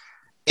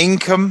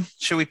income,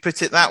 shall we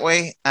put it that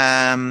way,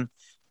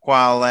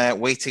 while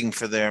waiting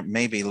for their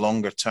maybe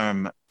longer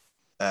term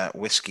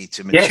whiskey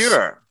to mature.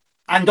 Yes.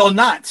 And on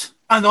that,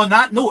 And on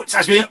that note,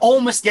 as we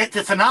almost get to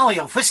the finale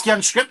of Whiskey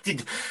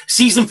Unscripted,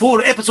 Season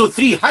 4, Episode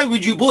 3, how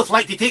would you both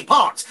like to take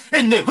part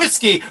in the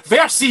Whiskey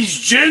versus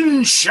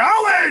Gin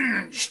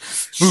Challenge?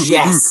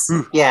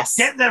 Yes.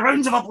 Get the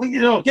rounds of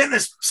applause, get the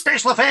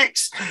special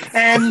effects.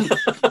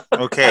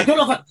 Okay.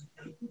 I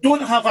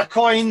don't have a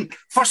coin.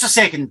 First or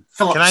second,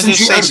 Philip. Can I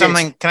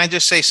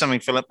just say something,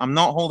 Philip? I'm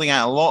not holding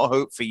out a lot of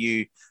hope for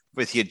you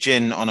with your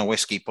gin on a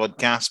whiskey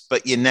podcast,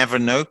 but you never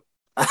know.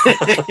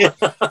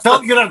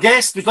 Philip, you're our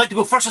guest. Would you like to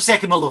go first or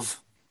second, my love?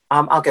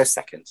 I'll go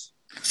second.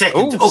 Second,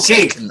 Ooh,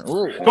 okay. second.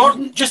 Ooh.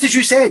 Gordon, just as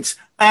you said,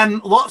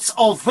 lots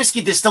of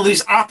whiskey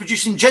distilleries are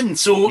producing gin,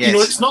 so Yes.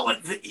 it's not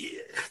like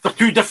they're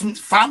two different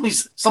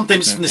families,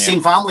 sometimes from the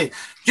same family.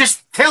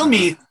 Just tell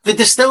me the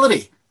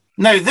distillery.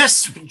 Now,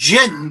 this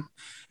gin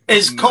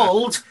is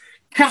called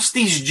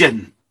Kirsty's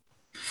Gin.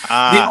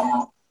 They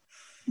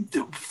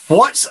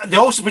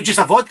also produce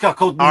a vodka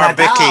called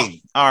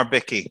Arbicki.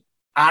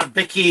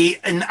 Arbicki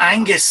and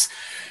Angus.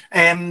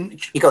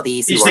 You got the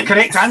easy is one. the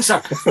correct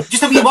answer.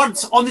 Just a wee word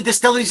on the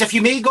distilleries, if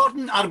you may,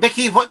 Gordon.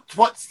 Arbicki, what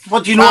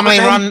do you know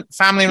about them?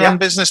 Family run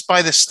business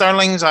by the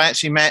Sterlings. I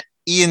actually met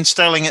Ian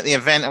Sterling at the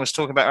event I was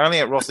talking about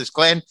earlier at Rothes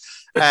Glen.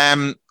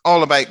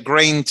 All about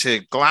grain to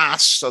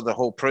glass, so the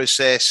whole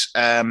process.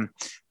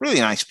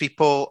 Really nice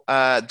people.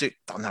 Done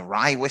the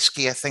rye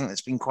whiskey, I think,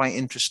 that's been quite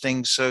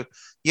interesting. So,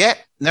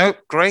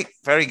 great,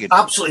 very good.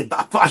 Absolutely,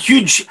 a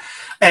huge,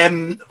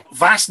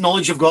 vast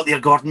knowledge you've got there,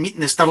 Gordon,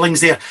 meeting the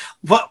Sterlings there.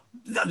 But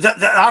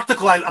the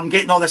article I'm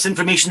getting all this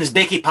information is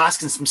Becky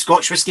Paskins from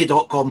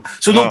ScotchWhiskey.com,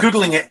 so not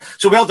Googling it.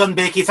 So well done,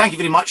 Becky, thank you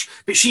very much.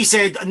 But she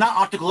said in that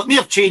article, it may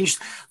have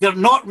changed, they're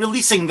not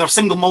releasing their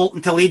single malt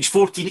until age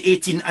 14,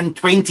 18 and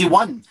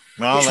 21,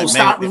 which will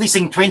start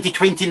releasing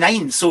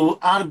 2029. So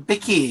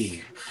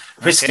Arbicki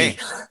whiskey.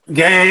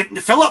 Okay.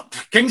 Philip,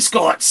 King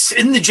Scots,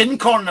 in the gin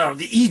corner,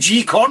 the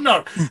EG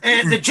corner.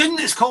 The gin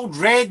is called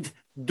Red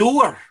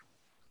Door.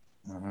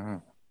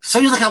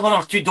 Sounds like one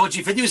or two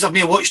dodgy videos I may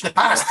have watched in the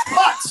past.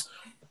 But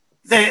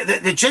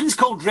the gin's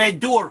called Red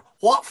Door.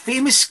 What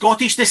famous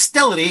Scottish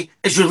distillery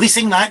is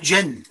releasing that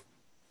gin?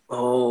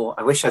 Oh,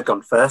 I wish I'd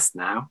gone first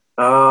now.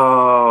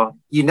 Oh,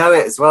 you know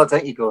it as well,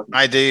 don't you, Gordon?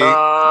 I do.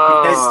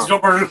 Oh.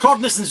 We're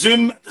recording this in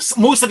Zoom.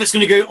 Most of it's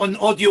going to go out on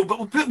audio, but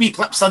we'll put wee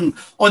clips on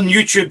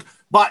YouTube.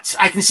 But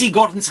I can see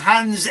Gordon's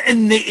hands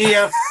in the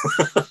air.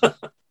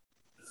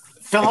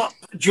 Philip,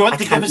 do you want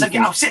to give us a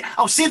guess?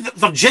 I'll say that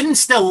the gin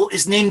still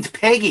is named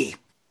Peggy,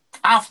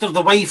 after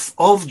the wife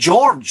of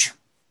George.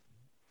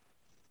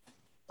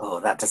 Oh,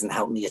 that doesn't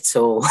help me at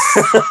all.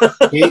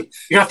 Okay.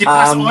 You have to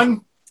pass it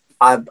on.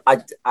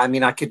 I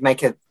mean, I could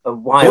make a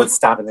wild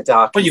stab in the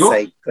dark and you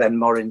say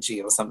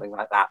Glenmorangie or something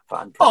like that, but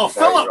I'm probably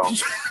very Philip, wrong.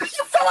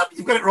 Philip,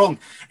 you've got it wrong.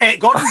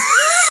 Gordon.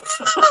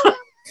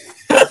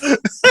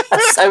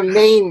 That's so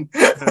mean.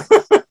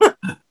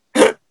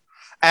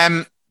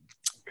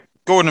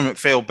 Gordon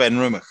MacPhail, Ben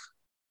Rumach.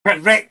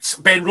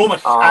 Correct, Ben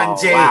Rumach. Oh,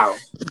 wow.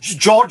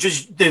 George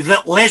is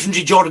the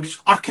legendary George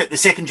Urquhart, the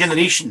second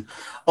generation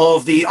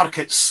of the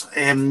Urquharts,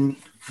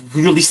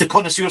 who released the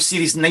Connoisseur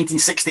series in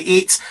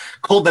 1968,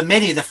 called by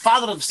many the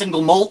father of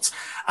single malt,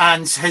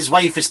 and his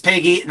wife is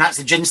Peggy, and that's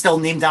the gin still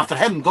named after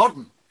him,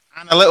 Gordon.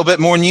 And a little bit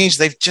more news.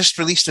 They've just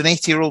released an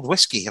 80-year-old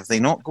whiskey, have they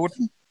not,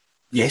 Gordon?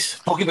 Yes.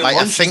 Talking about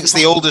I think it's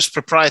the oldest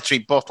proprietary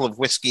bottle of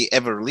whiskey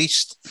ever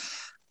released.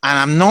 And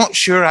I'm not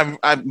sure,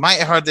 I might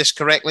have heard this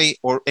correctly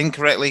or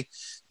incorrectly,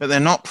 but they're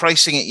not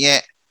pricing it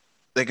yet.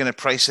 They're going to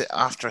price it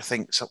after, I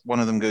think, one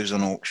of them goes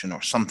on auction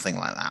or something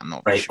like that. I'm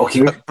not sure.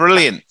 Okay. But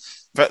brilliant.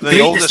 But the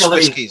Great oldest distillery.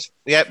 whiskies.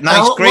 Yeah,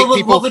 nice, great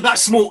people. Lovely bit of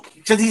smoke.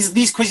 So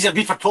these quizzes are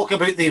good for talking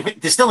about the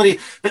distillery,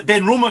 but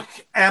Ben Rumach,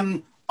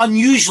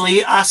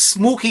 unusually a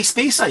smoky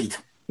Speyside.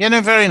 Yeah,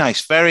 no, very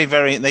nice. Very,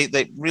 very,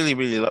 they really,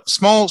 really love.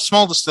 Small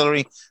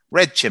distillery,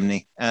 red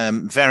chimney.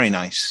 Very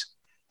nice.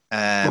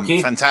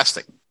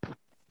 Fantastic.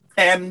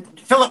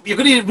 Philip, you're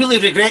going to really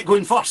regret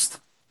going first.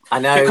 I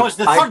know. Because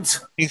the third...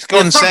 He's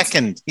gone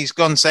second. He's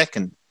gone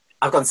second.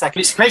 I've gone second.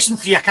 It's question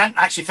 3. I can't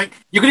actually think.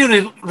 You're going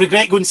to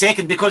regret going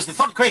second because the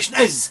third question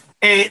is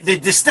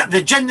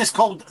the gin is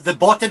called The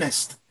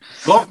Botanist.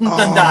 Gordon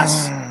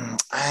Dundas.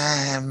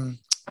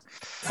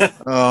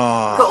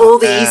 Got all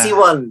the easy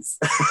ones.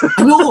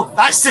 No,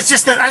 that's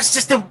just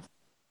a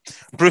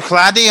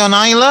Bruichladdich on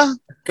Islay.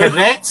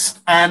 correct.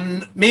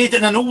 Made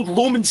in an old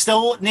Lomond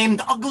still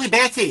named Ugly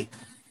Betty.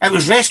 It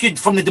was rescued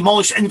from the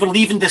demolished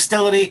Inverleven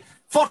distillery.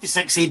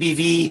 46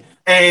 ABV.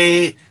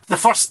 The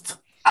first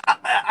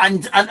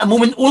and a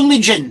moment only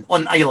gin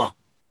on Islay.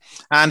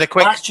 And a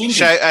quick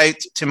shout out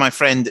to my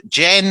friend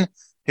Jen,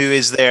 who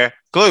is their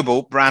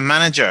global brand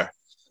manager.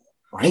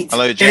 Right.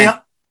 Hello, Jen.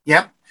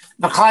 Yep.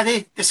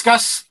 Bruichladdich,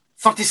 discuss.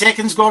 30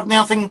 seconds, Gordon,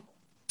 anything?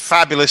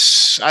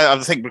 Fabulous. I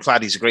think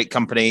Bruichladdich is a great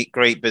company,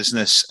 great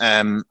business.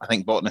 I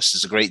think Botanist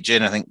is a great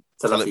gin. I think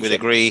Philip would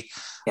agree.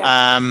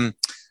 Yeah.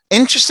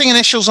 Interesting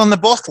initials on the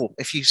bottle.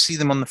 If you see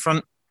them on the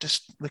front,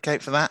 just look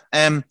out for that.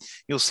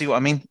 You'll see what I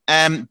mean.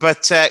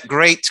 But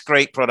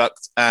great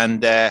product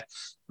and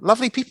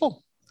lovely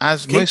people,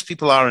 as most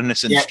people are in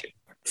this industry.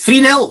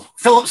 3-0.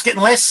 Philip's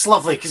getting less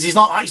lovely because he's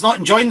not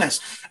enjoying this.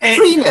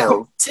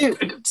 3-0. Two.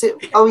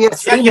 Oh yeah,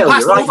 3-0. You're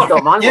right. You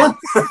got mine one.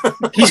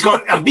 He's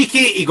got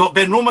Arbiki, he got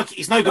Ben Romick,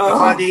 he's now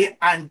got McCladdy.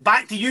 And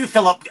back to you,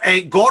 Philip.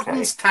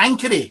 Gordon's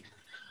Tanqueray.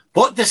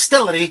 What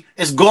distillery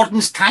is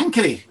Gordon's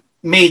Tanqueray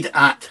made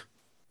at?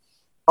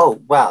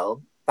 Oh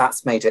well,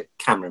 that's made at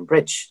Cameron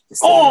Bridge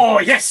Distillery. Oh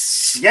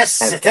yes,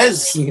 it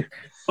is.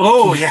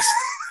 Oh yes,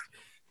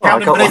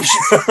 Cameron Bridge.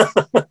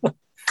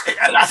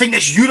 I think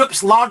it's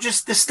Europe's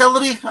largest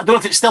distillery. I don't know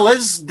if it still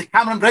is. The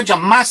Cameron Bridge, a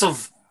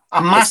massive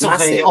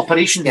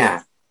operation.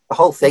 Yeah, the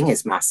whole thing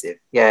is massive.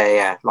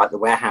 Yeah, like the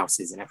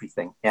warehouses and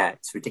everything. Yeah,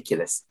 it's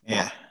ridiculous.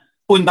 Yeah,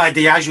 owned by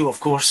Diageo, of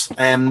course.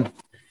 And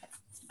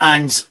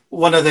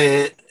one of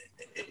the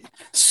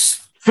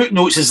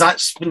footnotes is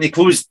that's when they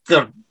closed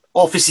their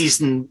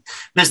offices and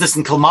business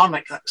in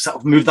Kilmarnock, that sort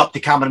of moved up to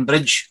Cameron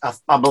Bridge,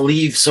 I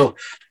believe. So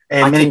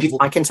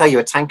I can tell you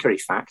a Tanqueray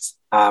fact.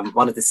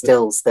 One of the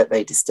stills that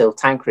they distill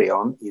Tanqueray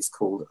on is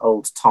called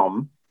Old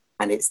Tom,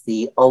 and it's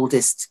the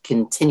oldest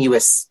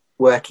continuous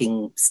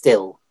working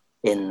still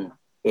in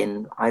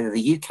either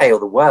the UK or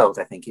the world.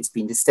 I think it's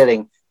been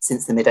distilling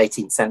since the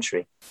mid-18th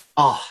century.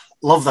 Oh,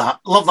 love that.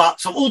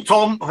 So Old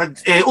Tom, had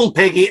Old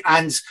Peggy,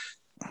 and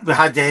we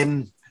had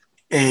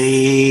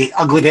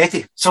Ugly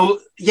Betty. So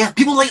yeah,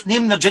 people like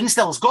naming their gin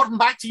stills. Gordon,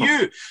 back to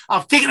you.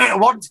 I've taken out a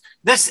word.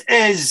 This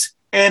is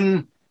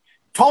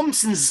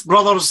Thompson's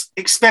Brothers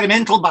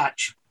Experimental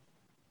Batch.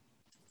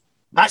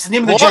 That's the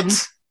name of the gin.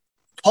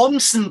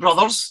 Thompson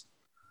Brothers.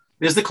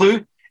 There's the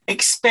clue.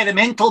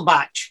 Experimental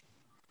Batch.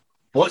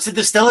 What's the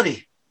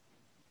distillery?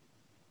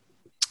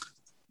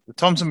 The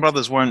Thompson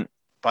Brothers weren't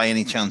by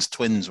any chance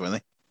twins, were they?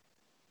 Are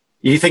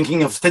you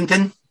thinking of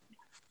Tintin?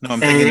 No, I'm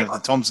thinking of the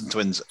Thompson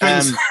twins.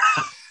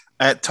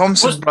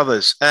 Thompson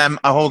Brothers.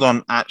 Hold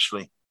on,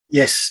 actually.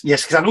 Yes,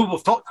 because I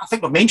know I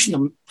think we've mentioned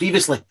them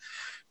previously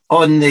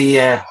on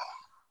the...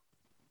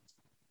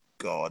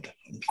 God.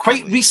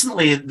 Quite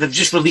recently, they've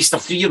just released a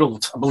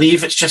 3-year-old. I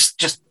believe it's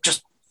just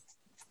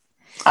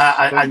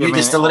a new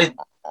distillery.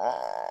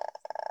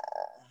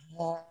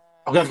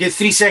 I'm going to give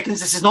 3 seconds.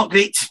 This is not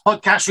great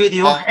podcast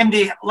radio.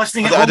 MD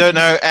listening at home. I don't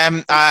know.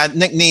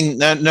 Nick Neen,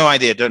 no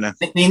idea. Don't know.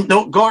 Nick Neen,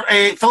 no.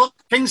 Philip,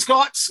 King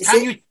Scots.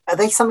 Are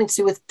they something to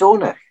do with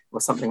Dornoch or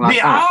something like that?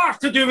 They are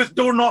to do with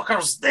door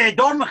knockers.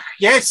 Dornoch,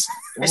 yes.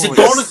 It's a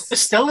Dornoch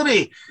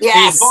distillery.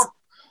 Yes.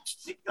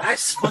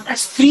 That's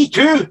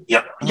 3-2.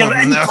 You're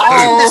in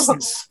clapping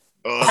distance.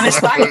 And it's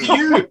back to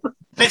you.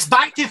 It's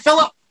back to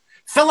Philip.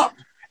 Philip,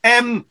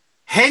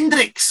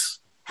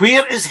 Hendrick's.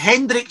 Where is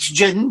Hendrick's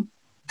gin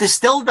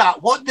distilled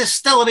at? What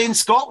distillery in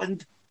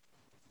Scotland?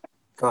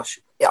 Gosh,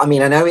 I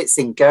mean, I know it's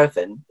in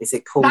Girvan. Is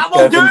it called That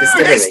will Girvan do.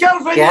 Distillery? It's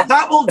Girvan. Yeah?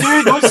 That will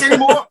do. Don't say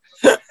anymore.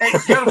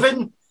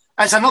 Girvan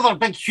is another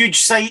big, huge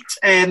site.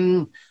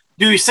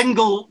 Do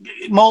single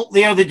malt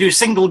there. They do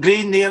single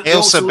grain there.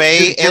 Ailsa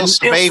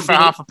Bay for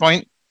half a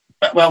point.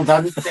 Well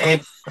done.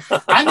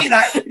 I make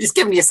that. You're just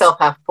giving yourself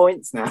half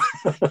points now.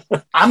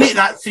 I make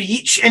that 3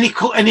 each. Any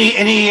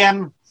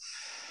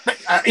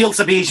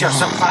Ailsa Bay is your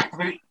fact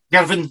about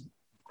Girvan.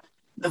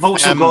 They've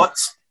also got.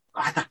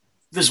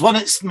 There's one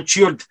that's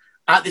matured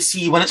at the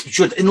sea, one that's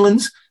matured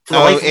inland.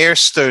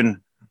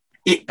 Airstone.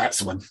 That's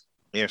the one.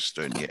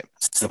 Airstone, yeah.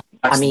 So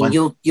I mean,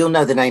 you'll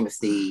know the name of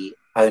the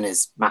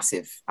owner's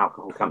massive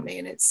alcohol company,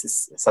 and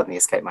it's suddenly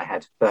escaped my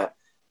head. But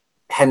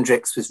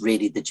Hendrick's was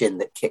really the gin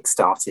that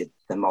kick-started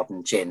the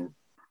modern gin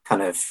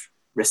kind of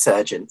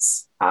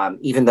resurgence.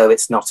 Even though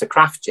it's not a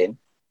craft gin,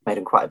 made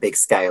on quite a big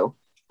scale,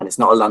 and it's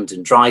not a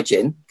London dry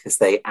gin because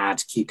they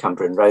add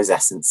cucumber and rose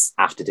essence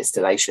after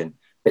distillation,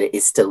 but it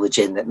is still the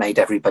gin that made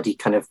everybody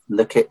kind of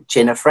look at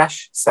gin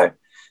afresh. So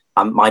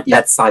my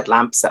bedside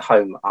lamps at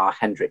home are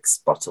Hendrick's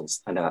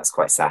bottles. I know that's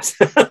quite sad.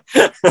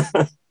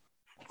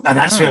 And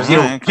that's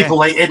where people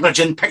like Edinburgh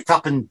Gin picked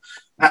up, and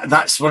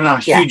that's we're in a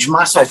huge,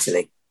 massive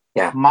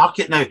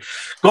market now.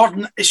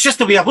 Gordon, it's just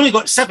the way I've only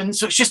got 7,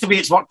 so it's just the way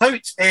it's worked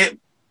out.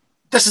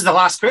 This is the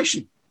last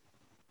question.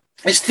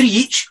 It's 3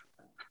 each.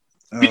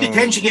 Good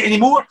attention, get any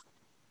more?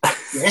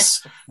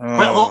 Yes,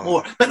 quite a lot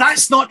more. But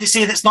that's not to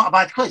say that's not a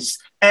bad quiz.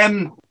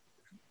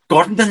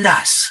 Gordon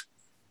Dundas,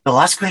 the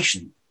last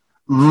question.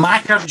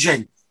 Macker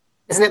Gin.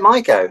 Isn't it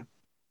my go?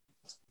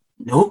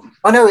 No.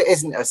 Oh, no, it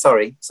isn't. Oh,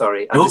 sorry.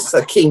 I'm just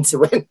so keen to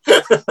win.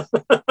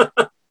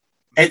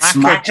 It's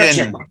Macker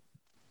Gin.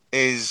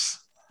 Is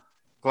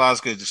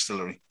Glasgow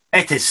Distillery.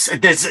 It is.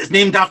 It's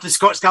named after the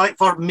Scots Gaelic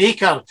for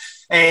maker.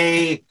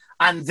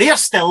 And their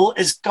still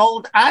is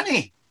called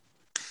Annie.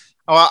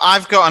 Oh,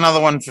 I've got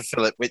another one for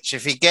Philip, which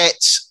if he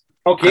gets,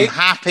 I'm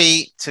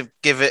happy to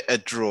give it a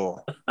draw.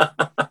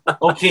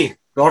 Okay,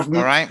 Gordon.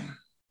 All right.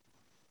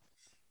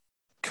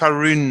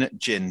 Caroon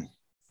Gin.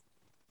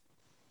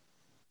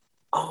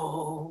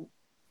 Oh,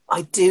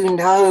 I do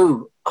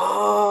know.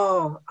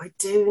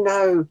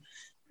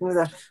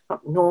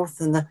 Up north,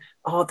 and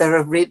they're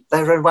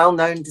a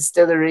well-known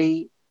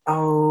distillery.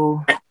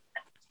 Oh,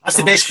 that's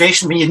the best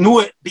question when you know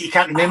it, but you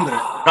can't remember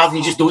it, rather than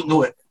you just don't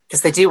know it.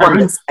 Because they do one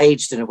that's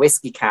aged in a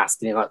whiskey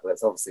cask, and you're like, well,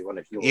 it's obviously one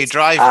of yours. You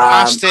drive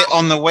past it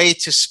on the way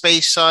to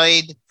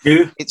Speyside.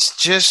 Yeah. It's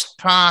just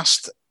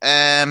past.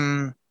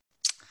 It's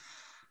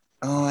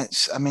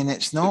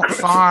not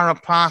far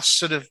past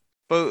sort of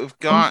Boat of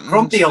Garton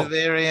sort of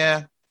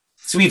area.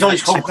 It's a wee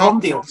village called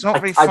Cromdale. It's not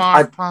very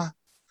far past.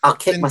 I'll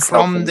kick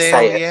myself and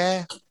say it.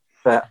 Yeah.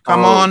 But,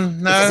 come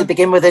on, no. Does it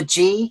begin with a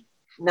G?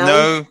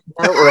 No.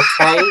 Or a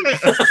K?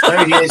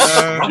 There he is,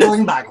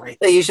 rumbling Bagley.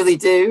 They usually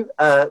do.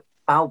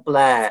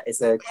 Balblair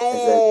is a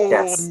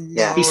guess. No,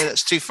 Yeah.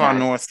 that's too far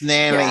north.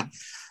 Nearly.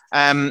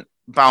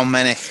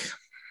 Balmenich.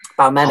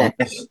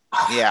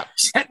 Yeah.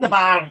 Hit the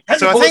bar.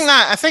 So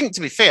I think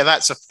to be fair,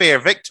 that's a fair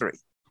victory.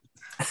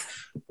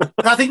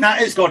 I think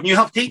that is, Gordon. You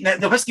have taken it.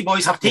 The Whiskey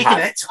Boys have taken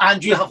it,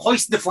 and you have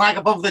hoisted the flag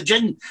above the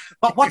gin.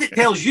 But what it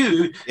tells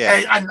you,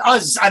 and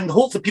us, and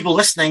hopefully people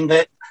listening,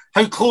 that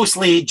how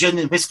closely gin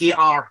and whiskey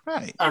are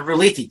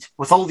related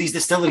with all these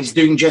distilleries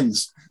doing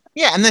gins.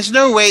 Yeah, and there's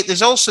no way.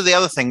 There's also the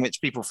other thing which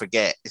people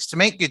forget is to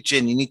make good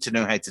gin, you need to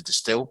know how to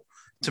distill.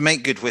 To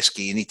make good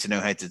whiskey, you need to know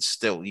how to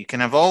distill. You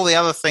can have all the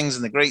other things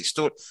in the great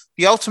store. If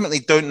you ultimately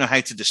don't know how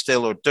to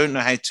distill or don't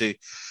know how to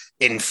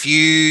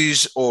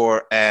infuse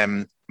or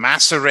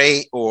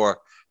macerate or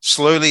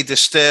slowly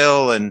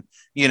distill, and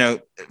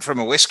from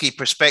a whiskey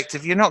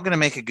perspective, you're not going to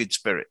make a good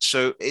spirit.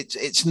 So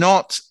it's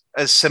not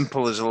as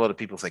simple as a lot of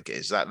people think it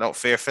is. Is that not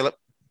fair, Philip?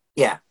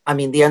 Yeah, I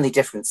mean the only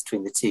difference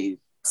between the two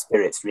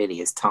spirits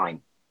really is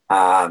time.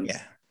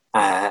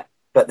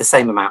 But the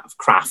same amount of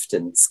craft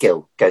and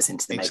skill goes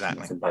into the making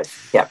of them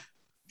both. Yeah.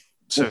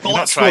 So if you've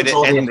not tried it,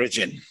 Edinburgh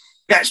Gin.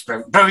 Yes,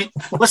 brilliant.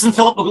 Listen,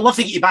 Philip, we'd love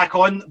to get you back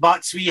on,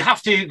 but we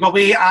have to go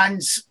away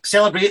and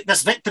celebrate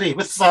this victory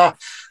with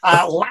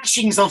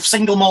lashings of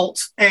single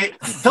malt.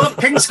 Philip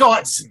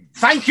Kingscott,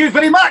 thank you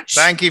very much.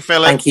 Thank you,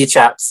 Philip. Thank you,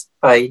 chaps.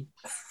 Bye.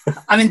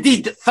 And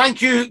indeed,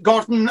 thank you,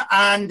 Gordon.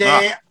 And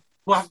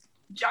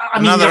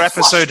another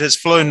episode has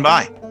flown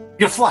by.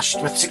 You're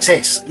flushed with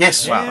success,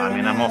 yes. Well,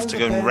 I'm off to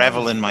go and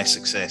revel in my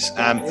success.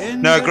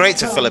 Great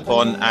to Philip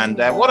on, and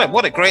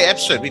what a great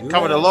episode. We've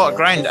covered a lot of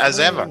ground as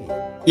ever.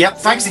 Yep,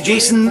 thanks to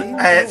Jason,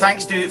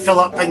 thanks to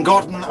Philip and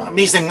Gordon.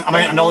 Amazing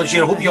amount of knowledge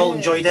here. I hope you all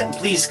enjoyed it. And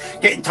please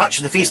get in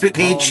touch with the Facebook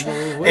page,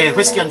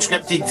 Whiskey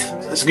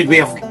Unscripted. It's a good way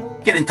of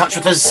getting in touch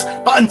with us.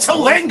 But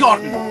until then,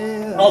 Gordon,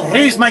 I'll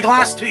raise my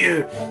glass to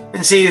you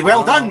and say,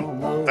 well done.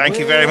 Thank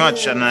you very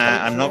much. And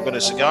I'm not got a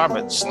cigar,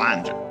 but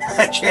slander.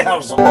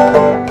 Cheers.